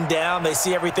slowing down. They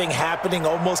see everything happening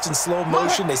almost in slow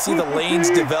motion. They see the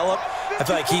lanes develop. I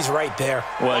feel like he's right there.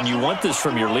 Well, and you want this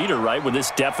from your leader, right? With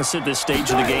this deficit, this stage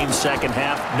of the game, second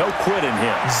half, no quit in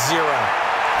him. 0.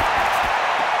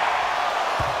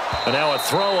 And now a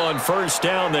throw on first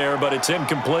down there, but it's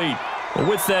incomplete.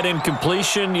 With that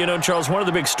incompletion, you know, Charles, one of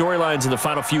the big storylines in the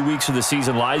final few weeks of the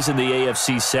season lies in the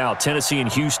AFC South. Tennessee and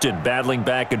Houston battling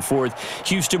back and forth.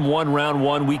 Houston won round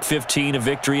 1, week 15, a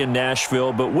victory in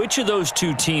Nashville. But which of those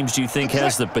two teams do you think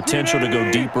has the potential to go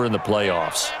deeper in the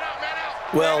playoffs?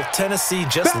 Well, Tennessee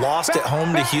just lost at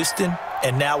home to Houston,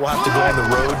 and now we'll have to go on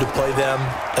the road to play them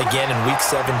again in week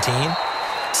 17.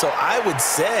 So I would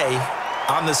say,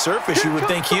 on the surface, you would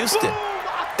think Houston.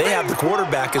 They have the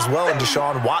quarterback as well in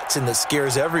Deshaun Watson that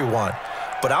scares everyone.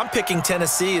 But I'm picking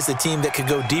Tennessee as the team that could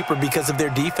go deeper because of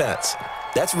their defense.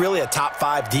 That's really a top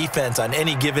 5 defense on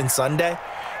any given Sunday.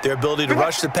 Their ability to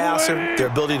rush the passer, their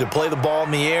ability to play the ball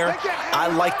in the air.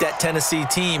 I like that Tennessee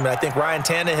team, and I think Ryan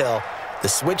Tannehill, the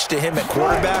switch to him at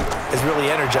quarterback, has really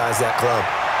energized that club.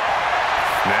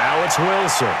 Now it's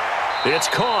Wilson. It's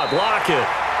caught. Lockett.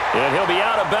 And he'll be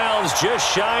out of bounds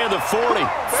just shy of the 40.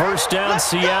 First down,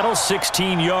 Seattle,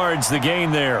 16 yards, the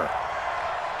gain there.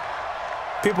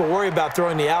 People worry about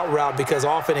throwing the out route because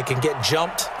often it can get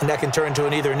jumped, and that can turn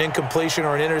into either an incompletion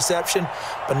or an interception.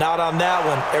 But not on that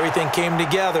one. Everything came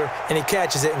together, and he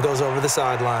catches it and goes over the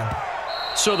sideline.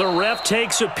 So the ref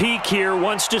takes a peek here,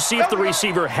 wants to see if the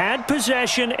receiver had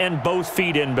possession and both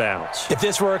feet inbounds. If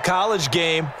this were a college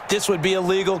game, this would be a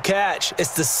legal catch.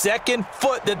 It's the second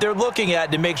foot that they're looking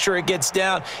at to make sure it gets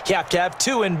down. You have to have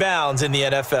 2 inbounds in the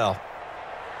NFL.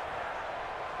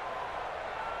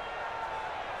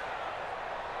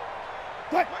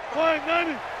 Flag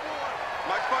 90.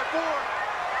 Mike's by 4.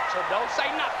 So don't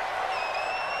say nothing.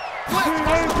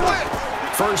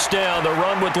 First down, the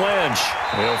run with Lynch.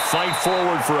 He'll fight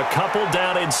forward for a couple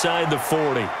down inside the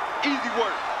 40. Easy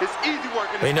work. It's easy work.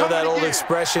 And You know that old again.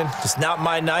 expression, it's not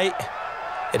my night?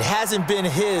 It hasn't been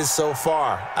his so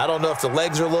far. I don't know if the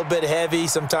legs are a little bit heavy.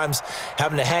 Sometimes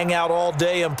having to hang out all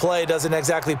day and play doesn't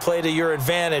exactly play to your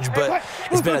advantage, but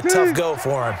it's been a tough go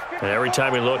for him. And every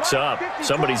time he looks up,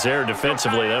 somebody's there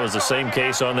defensively. That was the same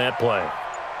case on that play.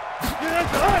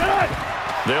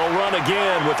 They'll run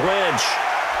again with Lynch.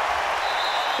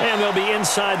 And they'll be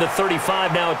inside the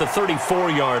 35 now at the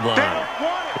 34-yard line.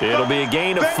 It'll be a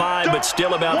gain of 5, but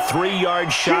still about 3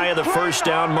 yards shy of the first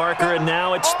down marker, and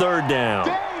now it's third down.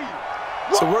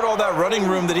 So where'd all that running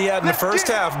room that he had in the first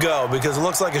half go? Because it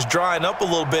looks like it's drying up a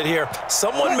little bit here.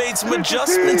 Someone made some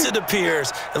adjustments, it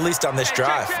appears, at least on this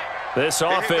drive. This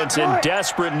offense in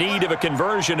desperate need of a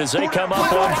conversion as they come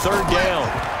up on third down.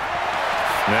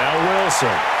 Now Wilson.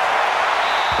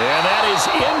 And that is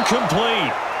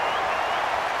incomplete.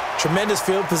 Tremendous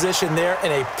field position there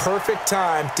and a perfect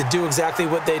time to do exactly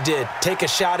what they did. Take a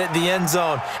shot at the end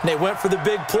zone. And they went for the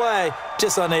big play,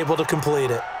 just unable to complete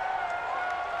it.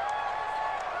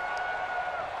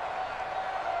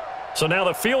 So now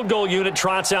the field goal unit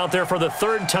trots out there for the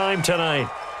third time tonight.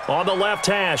 On the left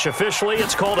hash, officially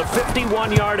it's called a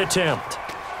 51-yard attempt.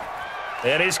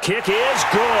 And his kick is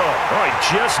good. Oh,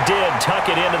 he just did tuck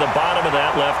it into the bottom of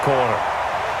that left corner.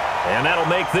 And that'll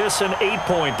make this an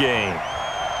 8-point game.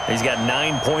 He's got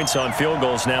 9 points on field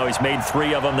goals now. He's made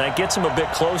 3 of them. That gets him a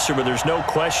bit closer, but there's no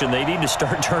question they need to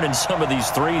start turning some of these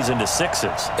 3s into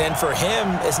 6s. And for him,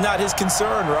 it's not his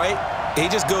concern, right? He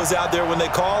just goes out there when they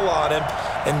call on him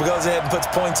and goes ahead and puts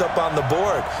points up on the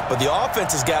board. But the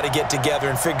offense has got to get together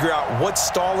and figure out what's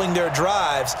stalling their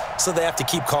drives, so they have to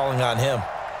keep calling on him.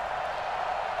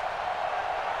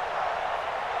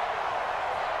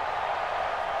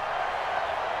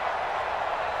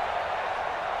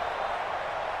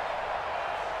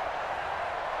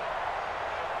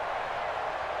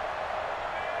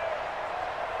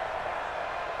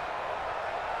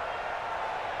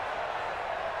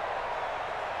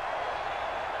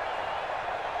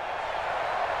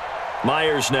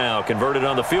 Myers now converted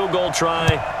on the field goal try.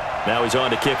 Now he's on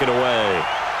to kick it away.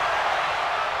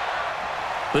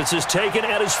 This is taken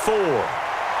at his 4.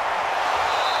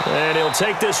 And he'll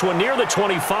take this one near the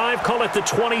 25, call it the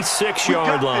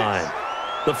 26-yard line.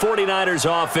 The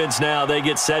 49ers offense now, they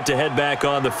get set to head back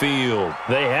on the field.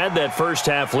 They had that first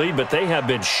half lead, but they have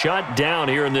been shut down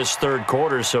here in this third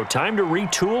quarter, so time to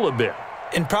retool a bit.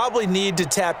 And probably need to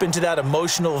tap into that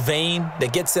emotional vein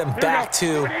that gets them back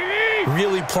to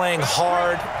really playing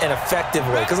hard and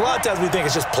effectively. Because a lot of times we think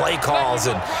it's just play calls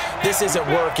and this isn't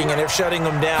working and they're shutting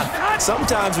them down.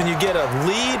 Sometimes when you get a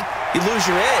lead, you lose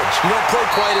your edge. You don't play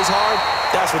quite as hard.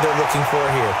 That's what they're looking for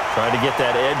here. Trying to get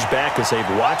that edge back as they've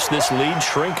watched this lead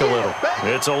shrink a little.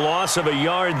 It's a loss of a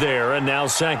yard there, and now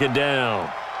second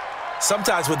down.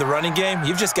 Sometimes with the running game,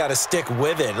 you've just got to stick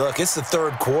with it. Look, it's the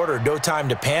third quarter, no time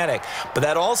to panic. But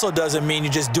that also doesn't mean you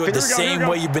just do it the same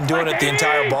way you've been doing it the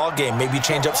entire ball game. Maybe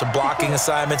change up some blocking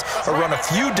assignments or run a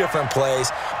few different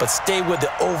plays, but stay with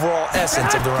the overall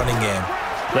essence of the running game.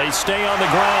 They stay on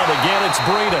the ground. Again, it's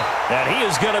Breida. And he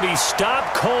is going to be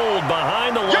stopped cold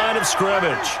behind the line of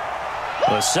scrimmage.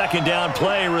 The second down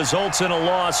play results in a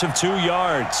loss of 2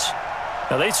 yards.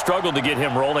 Now, they struggled to get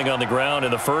him rolling on the ground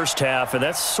in the first half, and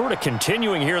that's sort of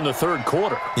continuing here in the third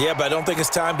quarter. Yeah, but I don't think it's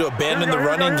time to abandon the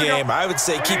running game. I would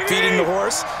say keep feeding the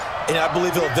horse, and I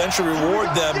believe he'll eventually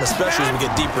reward them, especially as we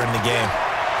get deeper in the game.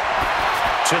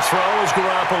 To throw is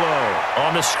Garoppolo.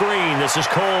 On the screen, this is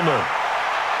Coleman.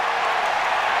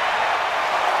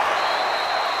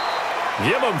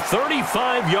 Give him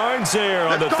 35 yards there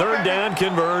on the third down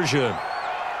conversion.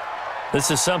 This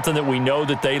is something that we know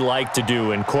that they like to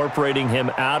do, incorporating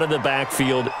him out of the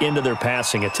backfield into their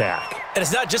passing attack. And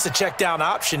it's not just a check down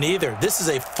option either. This is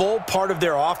a full part of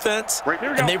their offense,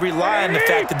 and they rely on the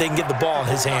fact that they can get the ball in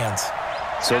his hands.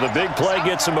 So the big play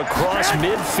gets him across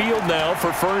midfield now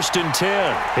for 1st and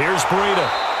 10. Here's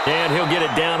Breida, and he'll get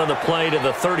it down on the play to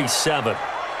the 37.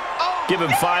 Give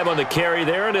him 5 on the carry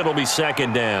there, and it'll be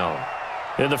 2nd down.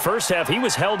 In the first half, he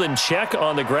was held in check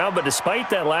on the ground, but despite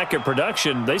that lack of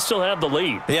production, they still have the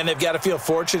lead. Yeah, and they've got to feel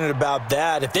fortunate about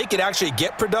that. If they could actually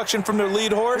get production from their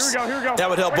lead horse, that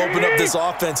would help open up this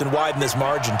offense and widen this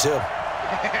margin too.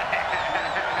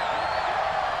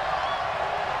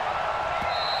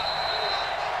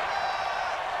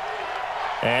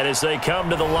 And as they come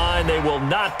to the line, they will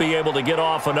not be able to get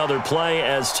off another play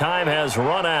as time has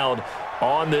run out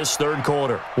on this third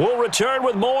quarter. We'll return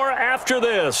with more after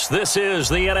this. This is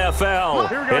the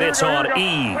NFL, and it's on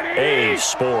EA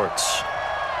Sports.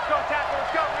 Let's go, tackle.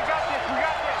 Let's go. We got this. We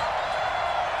got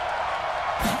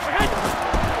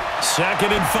this.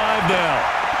 2nd and 5 now.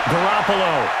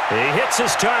 Garoppolo. He hits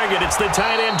his target. It's the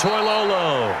tight end,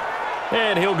 Toilolo.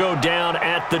 And he'll go down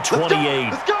at the 28.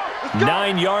 Let's go.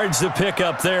 9 yards to pick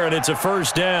up there, and it's a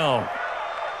 1st down.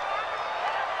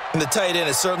 And the tight end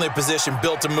is certainly a position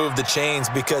built to move the chains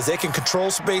because they can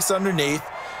control space underneath.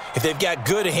 If they've got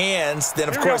good hands, then,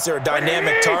 of course, they're a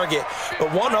dynamic target.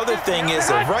 But one other thing is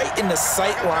they're right in the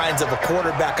sight lines of a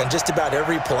quarterback on just about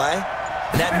every play.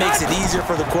 And that makes it easier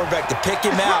for the quarterback to pick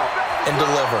him out and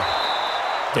deliver.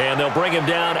 And they'll bring him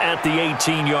down at the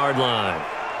 18-yard line.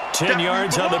 10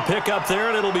 yards on the pickup there,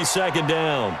 and it'll be 2nd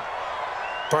down.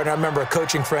 Partner, I remember a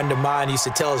coaching friend of mine used to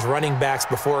tell his running backs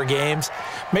before games,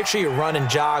 make sure you run and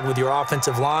jog with your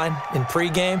offensive line in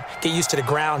pregame. Get used to the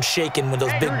ground shaking when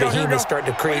those big behemoths start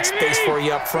to create space for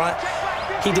you up front.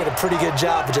 He did a pretty good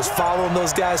job of just following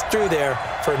those guys through there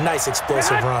for a nice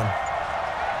explosive run.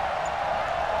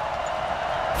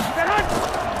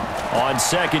 On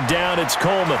 2nd down, it's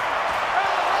Coleman.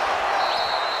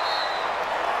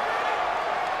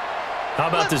 How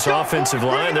about this offensive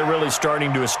line? They're really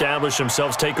starting to establish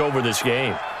themselves, take over this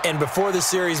game. And before the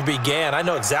series began, I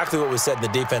know exactly what was said in the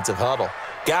defensive huddle.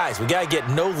 Guys, we got to get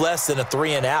no less than a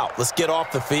 3 and out. Let's get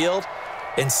off the field.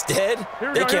 Instead,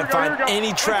 they can't find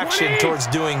any traction towards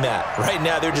doing that. Right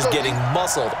now, they're just getting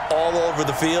muscled all over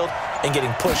the field and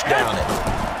getting pushed down it.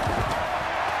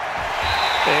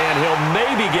 And he'll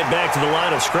maybe get back to the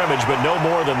line of scrimmage, but no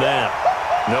more than that.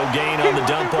 No gain on the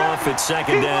dump off. It's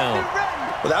 2nd down.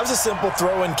 Well, that was a simple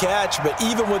throw and catch, but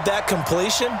even with that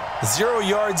completion, 0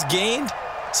 yards gained,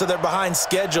 so they're behind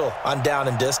schedule on down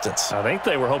and distance. I think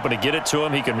they were hoping to get it to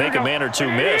him. He could make a man or two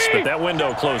miss, but that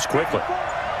window closed quickly.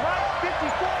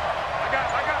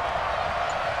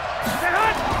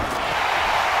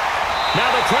 Now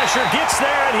the pressure gets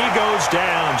there, and he goes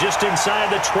down just inside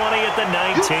the 20 at the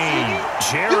 19.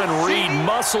 Jaron Reed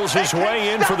muscles his way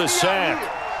in for the sack.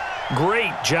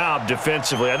 Great job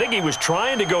defensively. I think he was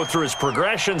trying to go through his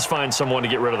progressions, find someone to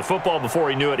get rid of the football. Before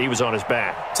he knew it, he was on his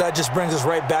back. So that just brings us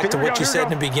right back to what you said in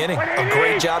the beginning. A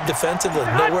great job defensively.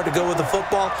 Nowhere to go with the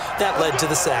football. That led to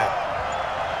the sack.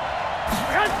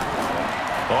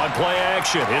 On play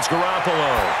action, it's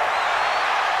Garoppolo.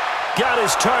 Got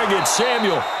his target,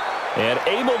 Samuel. And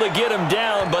able to get him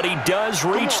down, but he does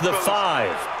reach the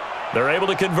 5. They're able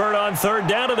to convert on 3rd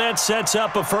down, and that sets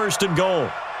up a 1st and goal.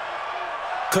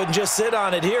 Couldn't just sit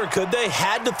on it here, could they?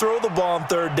 Had to throw the ball on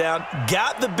 3rd down.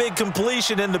 Got the big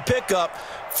completion in the pickup.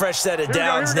 Fresh set of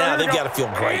downs now. They've got to feel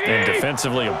great. And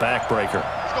defensively, a backbreaker.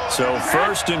 So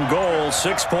 1st and goal,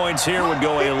 6 points here would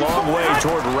go a long way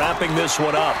toward wrapping this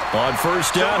one up. On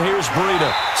 1st down, here's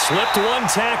Breida. Slipped one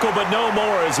tackle, but no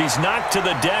more as he's knocked to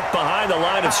the deck behind the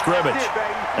line of scrimmage.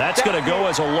 That's going to go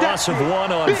as a loss of 1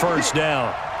 on 1st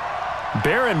down.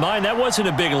 Bear in mind, that wasn't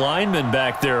a big lineman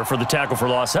back there for the tackle for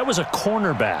loss. That was a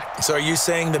cornerback. So are you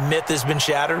saying the myth has been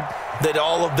shattered? That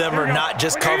all of them are not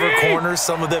just cover corners?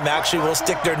 Some of them actually will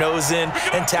stick their nose in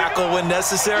and tackle when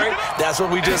necessary? That's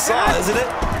what we just saw, isn't it?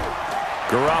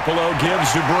 Garoppolo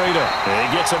gives to Breida.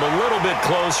 He gets him a little bit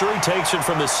closer. He takes it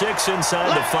from the 6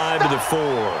 inside the 5 to the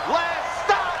 4.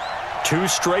 2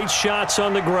 straight shots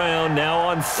on the ground. Now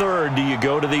on 3rd, do you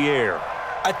go to the air?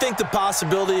 I think the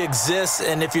possibility exists,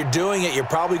 and if you're doing it, you're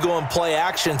probably going play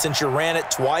action since you ran it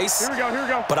twice. Here we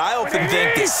go. But I often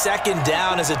think that 2nd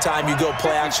down is the time you go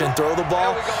play action and throw the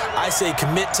ball. I say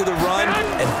commit to the run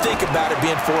and think about it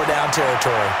being 4-down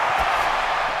territory.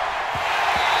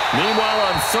 Meanwhile,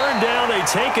 on 3rd down, they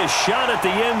take a shot at the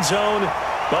end zone,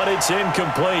 but it's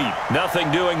incomplete.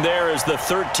 Nothing doing there as the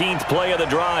 13th play of the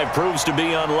drive proves to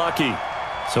be unlucky.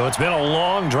 So it's been a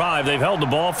long drive. They've held the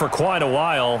ball for quite a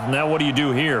while. Now what do you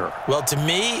do here? Well, to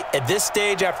me, at this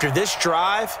stage after this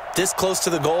drive, this close to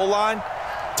the goal line,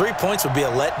 3 points would be a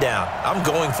letdown. I'm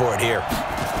going for it here.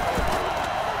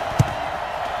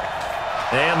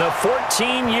 And the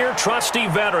 14-year trusty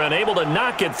veteran able to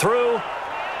knock it through,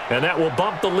 and that will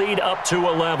bump the lead up to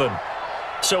 11.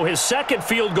 So his 2nd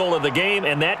field goal of the game,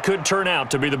 and that could turn out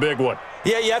to be the big one.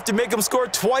 Yeah, you have to make them score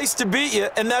twice to beat you,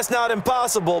 and that's not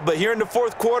impossible. But here in the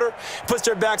 4th quarter, puts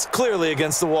their backs clearly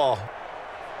against the wall.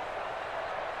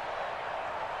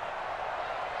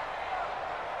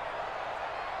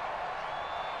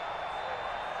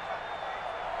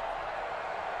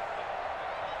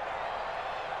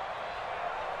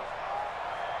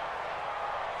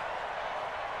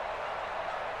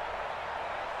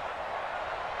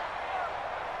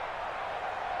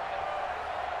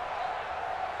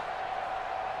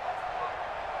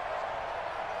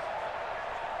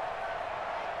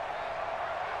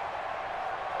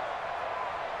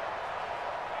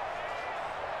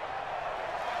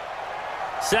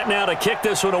 Set now to kick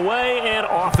this one away, and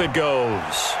off it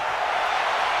goes.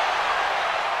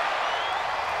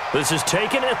 This is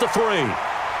taken at the 3.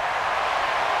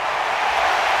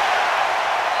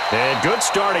 And good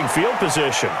starting field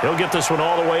position. He'll get this one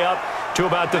all the way up to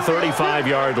about the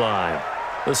 35-yard line.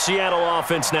 The Seattle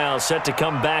offense now set to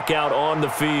come back out on the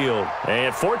field.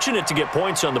 And fortunate to get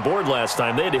points on the board last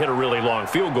time. They had to hit a really long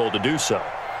field goal to do so.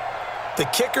 The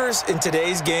kickers in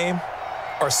today's game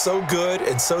are so good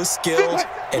and so skilled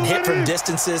and hit from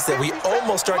distances that we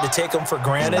almost start to take them for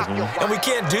granted, and we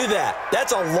can't do that. That's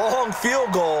a long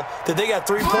field goal that they got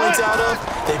 3 points out of.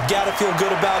 They've got to feel good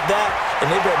about that, and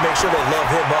they better make sure they love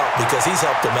him up because he's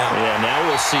helped them out. Yeah, now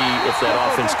we'll see if that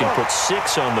offense can put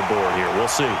 6 on the board here. We'll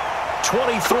see.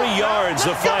 23 yards,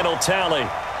 the final tally.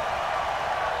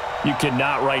 You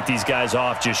cannot write these guys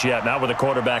off just yet, not with a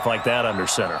quarterback like that under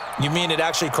center. You mean it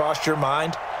actually crossed your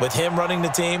mind with him running the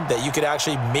team that you could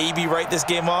actually maybe write this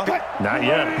game off? Not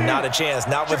yet. Not a chance.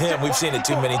 Not with him. We've seen it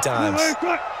too many times.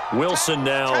 Wilson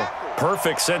now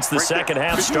perfect since the 2nd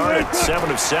half started. 7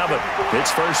 of 7.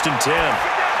 It's 1st and 10.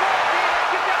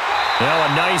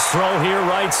 Now a nice throw here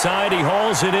right side. He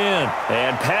hauls it in.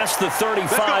 And past the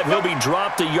 35, he'll be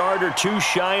dropped a yard or 2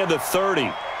 shy of the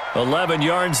 30. 11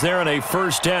 yards there and a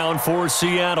 1st down for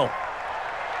Seattle.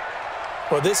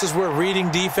 Well, this is where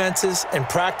reading defenses and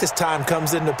practice time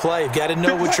comes into play. You've got to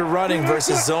know what you're running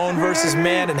versus zone versus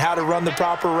man and how to run the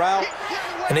proper route.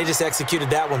 And they just executed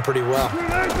that one pretty well.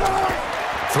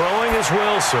 Throwing is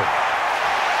Wilson.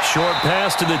 Short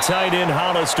pass to the tight end,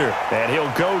 Hollister. And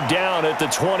he'll go down at the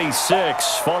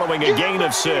 26 following a gain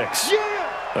of 6.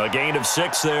 A gain of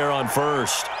 6 there on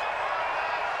 1st.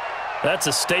 That's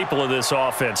a staple of this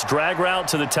offense. Drag route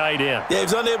to the tight end. Yeah,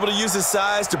 he's unable to use his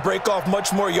size to break off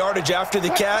much more yardage after the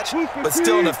catch, but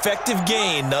still an effective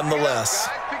gain nonetheless.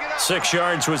 6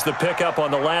 yards was the pickup on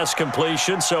the last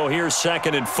completion, so here's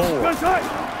 2nd and 4.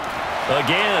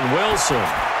 Again, Wilson.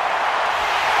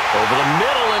 Over the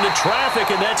middle into traffic,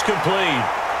 and that's complete.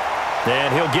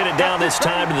 And he'll get it down this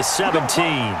time to the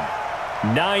 17.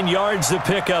 9 yards the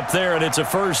pickup there, and it's a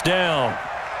 1st down.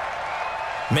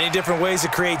 Many different ways to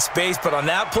create space, but on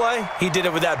that play, he did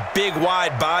it with that big,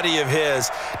 wide body of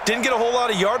his. Didn't get a whole lot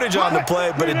of yardage on the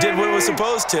play, but it did what it was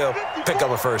supposed to. Pick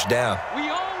up a 1st down.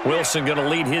 Wilson going to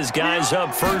lead his guys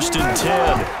up 1st and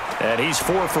 10. And he's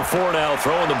 4 for 4 now,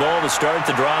 throwing the ball to start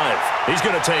the drive. He's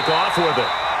going to take off with it.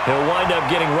 He'll wind up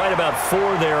getting right about 4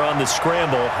 there on the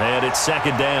scramble, and it's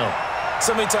 2nd down.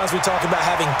 So many times we talk about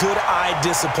having good eye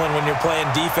discipline when you're playing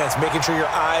defense, making sure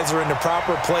your eyes are in the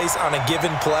proper place on a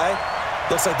given play.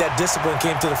 Looks like that discipline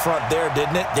came to the front there,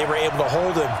 didn't it? They were able to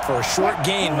hold him for a short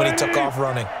gain when he took off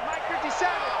running.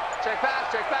 Check pass,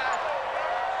 check pass.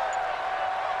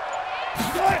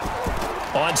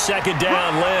 On 2nd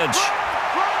down, Lynch.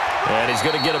 And he's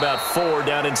going to get about 4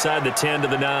 down inside the 10 to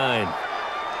the 9.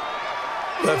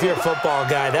 Well, if you're a football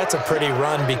guy, that's a pretty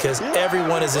run because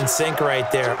everyone is in sync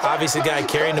right there. Obviously, the guy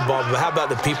carrying the ball, but how about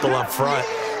the people up front?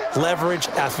 Leverage,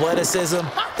 athleticism,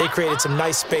 they created some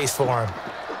nice space for him.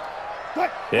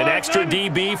 An extra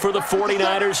DB for the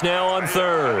 49ers now on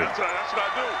 3rd.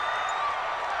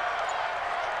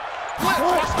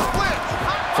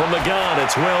 From the gun,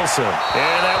 it's Wilson.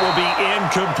 And that will be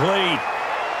incomplete.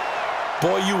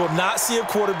 Boy, you will not see a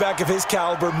quarterback of his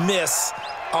caliber miss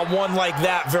on one like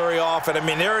that very often. I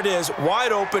mean, there it is,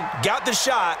 wide open, got the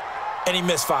shot, and he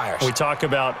misfires. We talk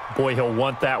about, boy, he'll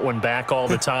want that one back all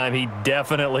the time. He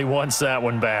definitely wants that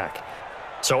one back.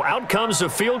 So out comes the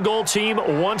field goal team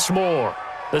once more.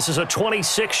 This is a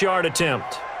 26-yard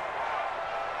attempt.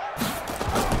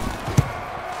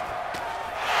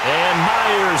 And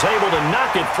Myers able to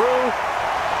knock it through.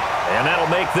 And that'll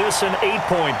make this an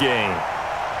 8-point game.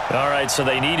 All right, so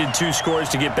they needed 2 scores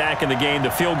to get back in the game.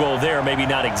 The field goal there, maybe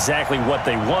not exactly what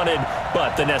they wanted,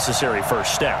 but the necessary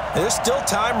first step. There's still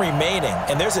time remaining,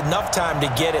 and there's enough time to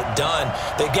get it done.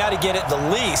 They've got to get it the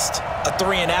least a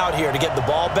 3-and-out here to get the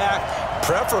ball back,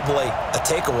 preferably a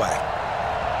takeaway.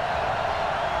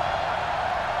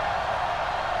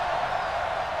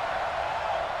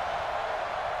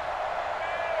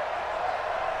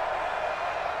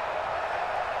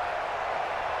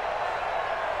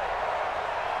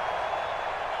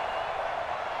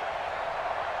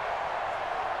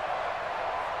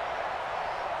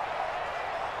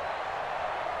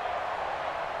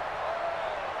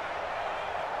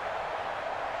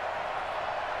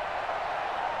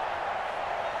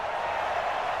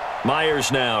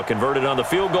 Myers now converted on the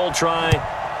field goal try.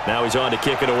 Now he's on to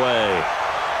kick it away.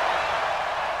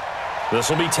 This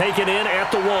will be taken in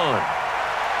at the 1.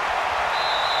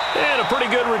 And a pretty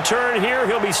good return here.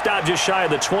 He'll be stopped just shy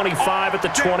of the 25 at the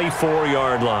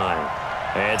 24-yard line.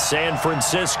 And San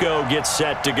Francisco gets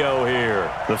set to go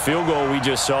here. The field goal we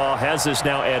just saw has this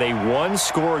now at a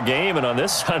 1-score game. And on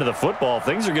this side of the football,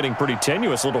 things are getting pretty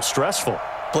tenuous, a little stressful.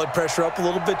 Blood pressure up a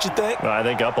little bit, you think? I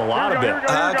think up a lot of it.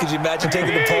 Could you imagine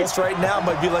taking the pulse right now? It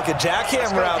might be like a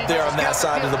jackhammer out there on that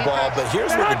side of the ball. But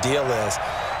here's what the deal is.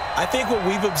 I think what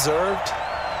we've observed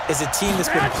is a team that's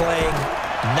been playing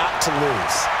not to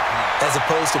lose as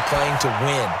opposed to playing to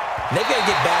win. And they've got to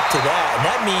get back to that. And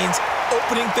that means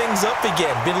opening things up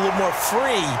again, being a little more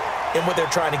free in what they're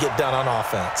trying to get done on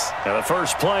offense. Now the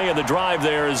first play of the drive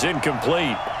there is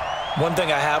incomplete. One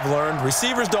thing I have learned,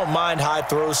 receivers don't mind high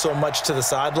throws so much to the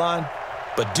sideline,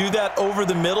 but do that over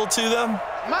the middle to them,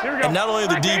 and not only are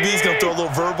the DBs going to throw a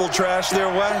little verbal trash their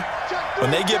way,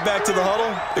 when they get back to the huddle,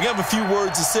 they're going to have a few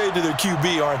words to say to their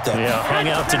QB, aren't they? Yeah, hung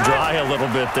out to dry a little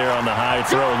bit there on the high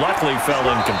throw. Luckily fell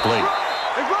incomplete.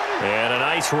 And a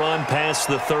nice run past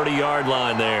the 30-yard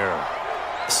line there.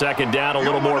 Second down, a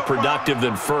little more productive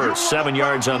than first. 7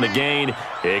 yards on the gain.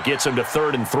 It gets them to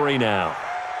 3rd and 3 now.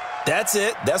 That's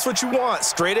it. That's what you want.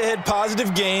 Straight ahead,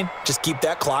 positive gain. Just keep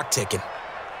that clock ticking.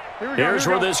 Here's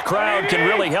where this crowd can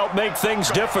really help make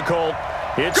things difficult.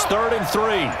 It's 3rd and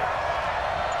 3.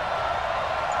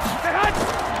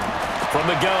 From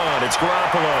the gun, it's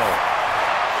Garoppolo.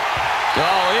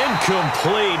 Oh,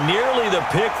 incomplete. Nearly the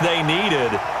pick they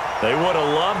needed. They would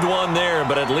have loved one there,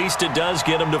 but at least it does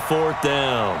get them to 4th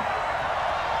down.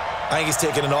 I think he's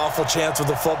taking an awful chance with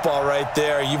the football right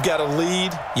there. You've got to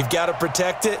lead, you've got to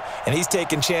protect it, and he's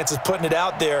taking chances putting it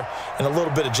out there in a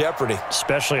little bit of jeopardy.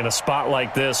 Especially in a spot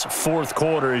like this, 4th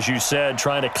quarter, as you said,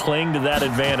 trying to cling to that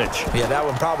advantage. Yeah, that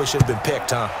one probably should have been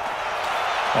picked, huh?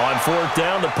 On 4th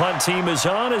down, the punt team is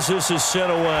on as this is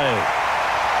sent away.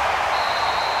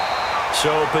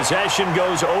 So possession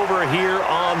goes over here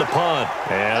on the punt,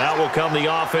 and that will come the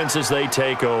offense as they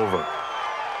take over.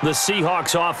 The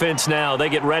Seahawks offense now, they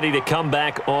get ready to come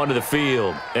back onto the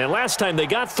field. And last time they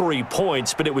got 3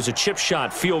 points, but it was a chip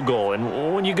shot field goal.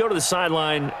 And when you go to the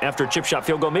sideline after a chip shot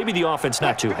field goal, maybe the offense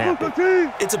not too happy.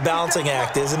 It's a balancing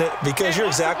act, isn't it? Because you're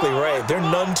exactly right. They're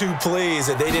none too pleased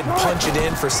that they didn't punch it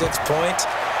in for 6 points.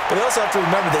 But they also have to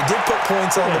remember they did put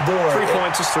points on the board. 3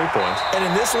 points is 3 points. And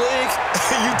in this league,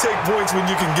 you take points when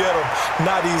you can get them.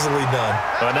 Not easily done.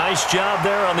 A nice job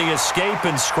there on the escape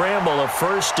and scramble. A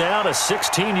first down, a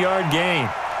 16-yard gain.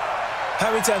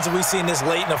 How many times have we seen this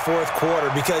late in the 4th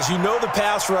quarter? Because you know the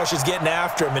pass rush is getting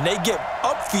after him, and they get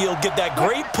upfield, get that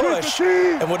great push,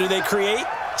 and what do they create?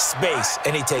 Space,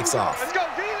 and he takes off.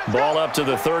 Ball up to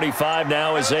the 35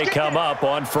 now as they come up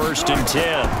on 1st and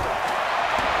 10.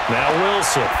 Now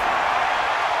Wilson.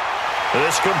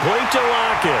 This complete to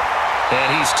Lockett. And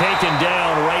he's taken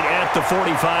down right at the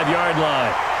 45-yard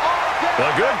line.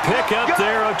 A good pick up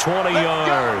there of 20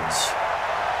 yards.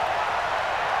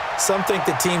 Some think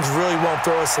that teams really won't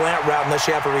throw a slant route unless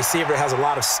you have a receiver that has a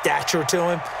lot of stature to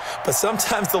him. But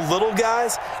sometimes the little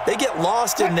guys, they get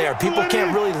lost in there. People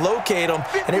can't really locate them,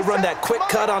 and they run that quick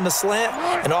cut on the slant,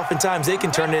 and oftentimes they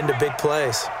can turn it into big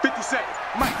plays. 50 seconds.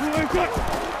 Mike.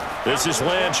 This is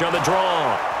Lynch on the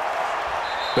draw.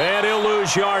 And he'll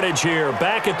lose yardage here.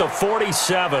 Back at the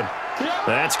 47.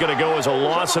 That's going to go as a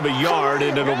loss of a yard,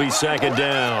 and it'll be second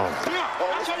down.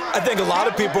 I think a lot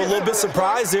of people are a little bit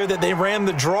surprised there that they ran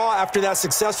the draw after that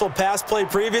successful pass play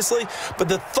previously, but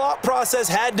the thought process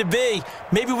had to be,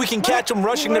 maybe we can catch them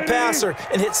rushing the passer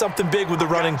and hit something big with the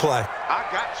running play. I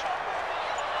got you.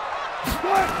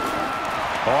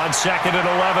 On second and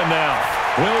 11 now.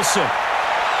 Wilson.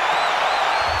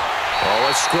 Oh,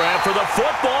 a scrap for the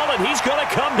football, and he's going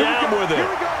to come down with it. Here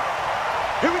we go.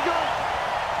 Here we go.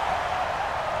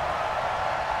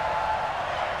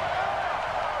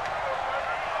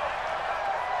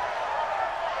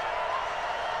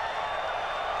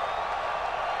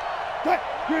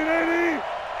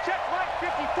 Check Mike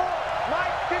 54.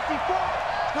 Mike 54.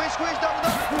 Squeeze, double.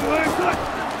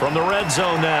 From the red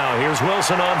zone now, here's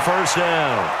Wilson on first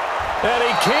down. And he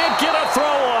can't get a throw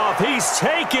off. He's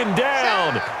taken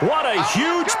down. What a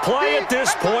huge play at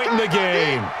this point in the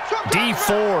game. D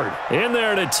Ford in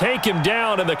there to take him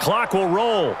down, and the clock will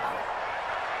roll.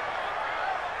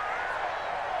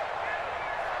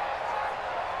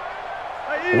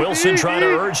 Wilson trying to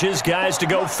urge his guys to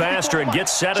go faster and get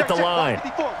set at the line.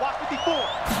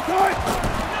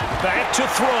 Back to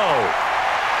throw.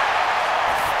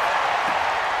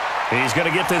 He's going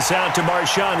to get this out to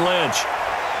Marshawn Lynch.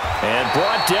 And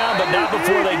brought down, but not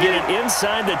before they get it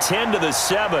inside the 10 to the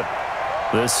 7.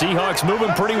 The Seahawks moving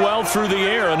pretty well through the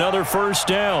air. Another first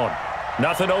down.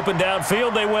 Nothing open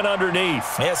downfield. They went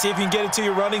underneath. Yeah, see if you can get it to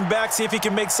your running back. See if you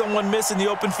can make someone miss in the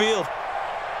open field.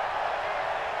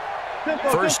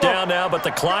 First down now, but the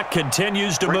clock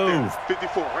continues to move.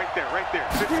 54, right there.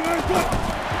 54.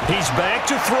 He's back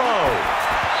to throw.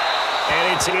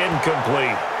 And it's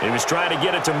incomplete. He was trying to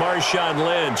get it to Marshawn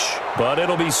Lynch, but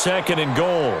it'll be second and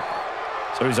goal.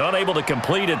 So he's unable to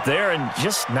complete it there, and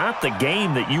just not the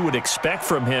game that you would expect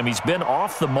from him. He's been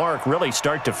off the mark really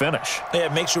start to finish. Yeah,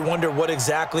 it makes you wonder what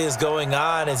exactly is going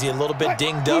on. Is he a little bit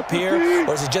dinged up here,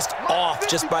 or is he just off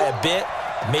just by a bit?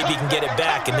 Maybe he can get it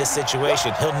back in this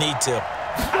situation. He'll need to.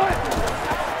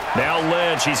 Now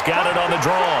Lynch, he's got it on the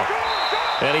draw.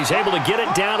 And he's able to get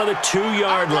it down to the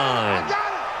 2-yard line.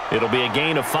 It'll be a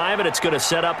gain of 5, and it's going to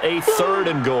set up a third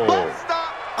and goal.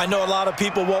 I know a lot of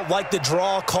people won't like the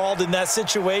draw called in that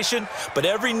situation, but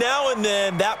every now and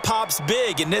then that pops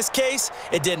big. In this case,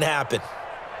 it didn't happen.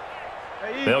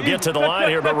 They'll get to the line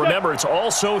here, but remember, it's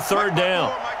also third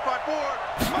down.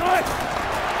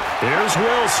 Here's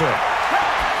Wilson.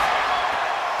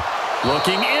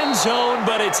 Looking end zone,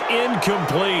 but it's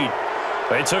incomplete.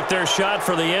 They took their shot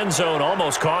for the end zone,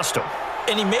 almost cost them.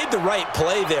 And he made the right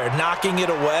play there, knocking it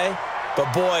away.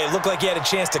 But, boy, it looked like he had a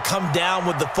chance to come down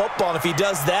with the football. And if he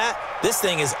does that, this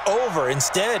thing is over.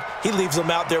 Instead, he leaves them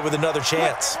out there with another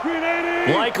chance.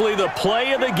 Likely the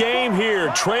play of the game here,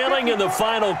 trailing in the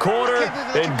final quarter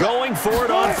and going for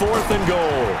it on fourth and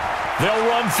goal. They'll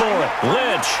run for it.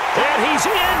 Lynch, and he's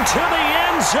into the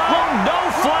end zone. No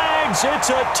flags. It's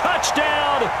a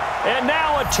touchdown. And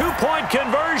now a 2-point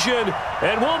conversion.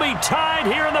 And we'll be tied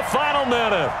here in the final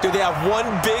minute. Do they have one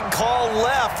big call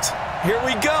left? Here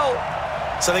we go.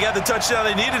 So they got the touchdown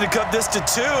they needed to cut this to 2,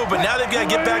 but now they've got to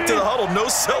get back to the huddle. No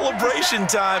celebration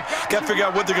time. Got to figure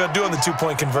out what they're going to do on the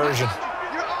 2-point conversion.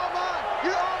 You're all mine.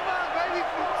 You're all mine, baby.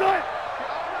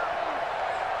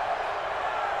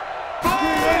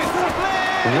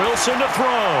 Wilson to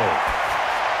throw.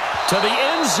 To the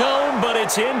end zone, but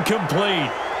it's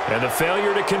incomplete. And the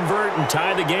failure to convert and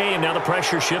tie the game. Now the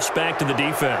pressure shifts back to the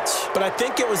defense. But I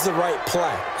think it was the right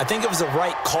play. I think it was the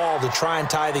right call to try and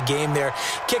tie the game there.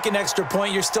 Kick an extra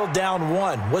point, you're still down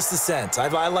 1. What's the sense? I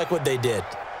like what they did.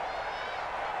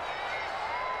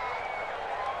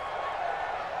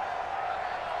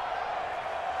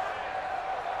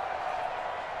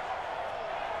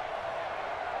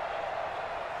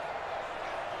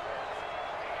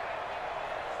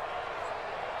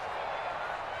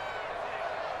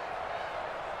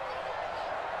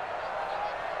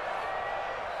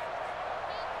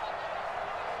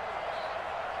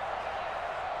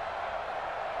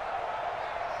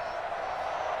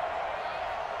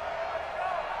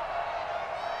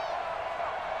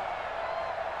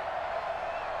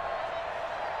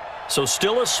 So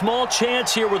still a small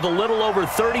chance here with a little over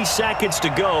 30 seconds to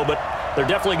go, but They're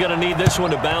definitely going to need this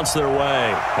one to bounce their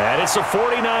way. And it's the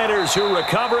 49ers who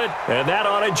recover it, and that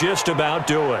ought to just about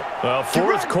do it. Well,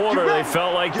 fourth quarter, they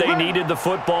felt like they needed the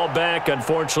football back.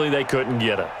 Unfortunately, they couldn't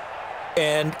get it.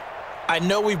 And I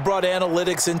know we've brought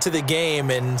analytics into the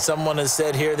game, and someone has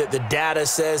said here that the data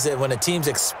says that when a team's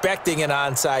expecting an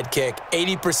onside kick,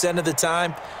 80% of the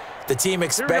time, the team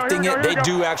expecting it, they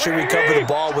do actually recover the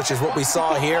ball, which is what we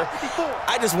saw here.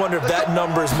 I just wonder if that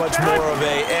number is much more of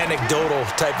a anecdotal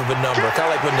type of a number.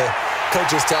 Kind of like when the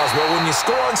coaches tell us, well, when you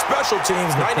score on special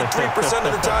teams, 93%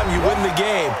 of the time you win the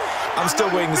game. I'm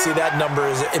still waiting to see that number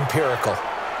is empirical.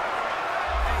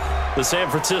 The San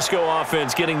Francisco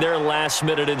offense getting their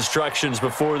last-minute instructions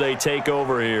before they take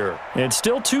over here. And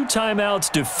still 2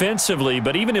 timeouts defensively,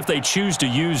 but even if they choose to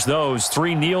use those,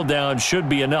 3 kneel downs should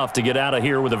be enough to get out of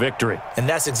here with a victory. And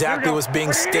that's exactly what's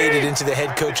being stated into the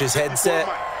head coach's headset.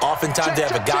 Oftentimes they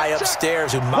have a guy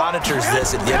upstairs who monitors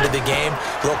this at the end of the game.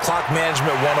 A little clock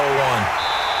management 101.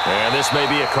 And this may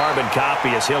be a carbon copy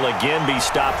as he'll again be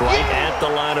stopped right at the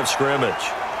line of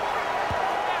scrimmage.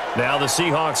 Now the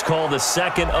Seahawks call the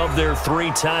second of their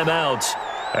 3 timeouts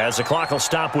as the clock will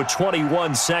stop with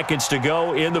 21 seconds to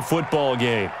go in the football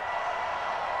game.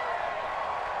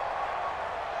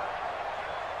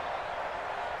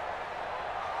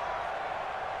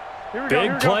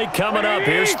 Big play coming up.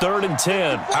 Here's 3rd and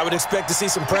 10. I would expect to see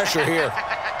some pressure here.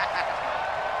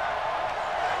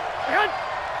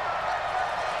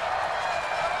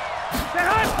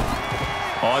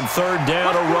 On 3rd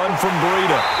down, a run from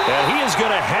Breida. And he is going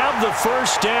to have the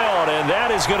first down, and that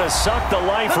is going to suck the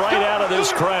life right out of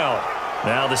this crowd.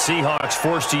 Now the Seahawks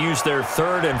forced to use their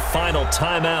 3rd and final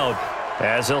timeout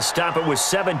as they'll stop it with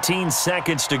 17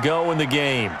 seconds to go in the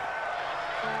game.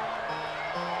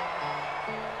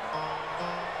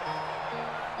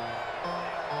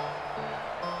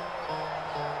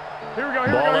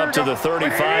 Ball up to the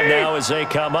 35 now as they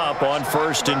come up on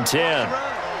 1st and 10.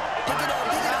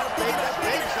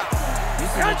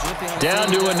 Down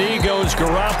to a knee goes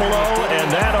Garoppolo,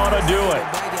 and that ought to do it.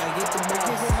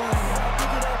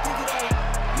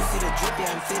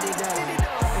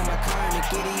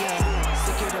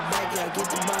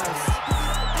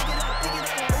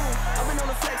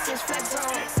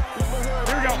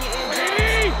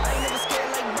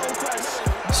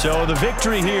 So the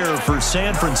victory here for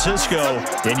San Francisco,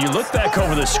 and you look back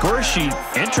over the score sheet,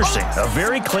 interesting. A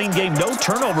very clean game, no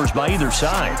turnovers by either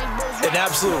side. An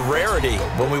absolute rarity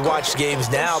when we watch games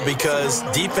now because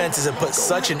defenses have put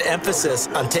such an emphasis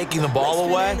on taking the ball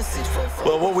away.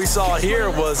 Well, what we saw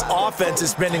here was offenses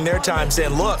spending their time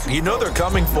saying, look, you know they're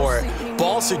coming for it.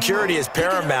 Ball security is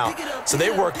paramount. So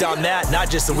they worked on that, not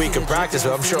just a week of practice,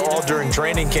 but I'm sure all during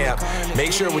training camp.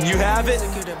 Make sure when you have it,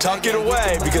 tuck it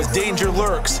away because danger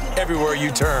lurks everywhere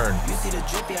you turn.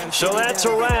 So that's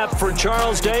a wrap for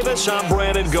Charles Davis. I'm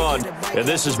Brandon Gunn, and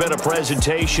this has been a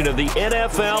presentation of the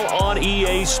NFL on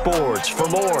EA Sports. For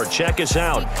more, check us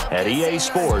out at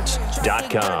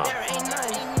easports.com.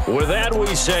 With that, we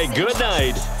say good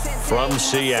night from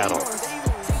Seattle.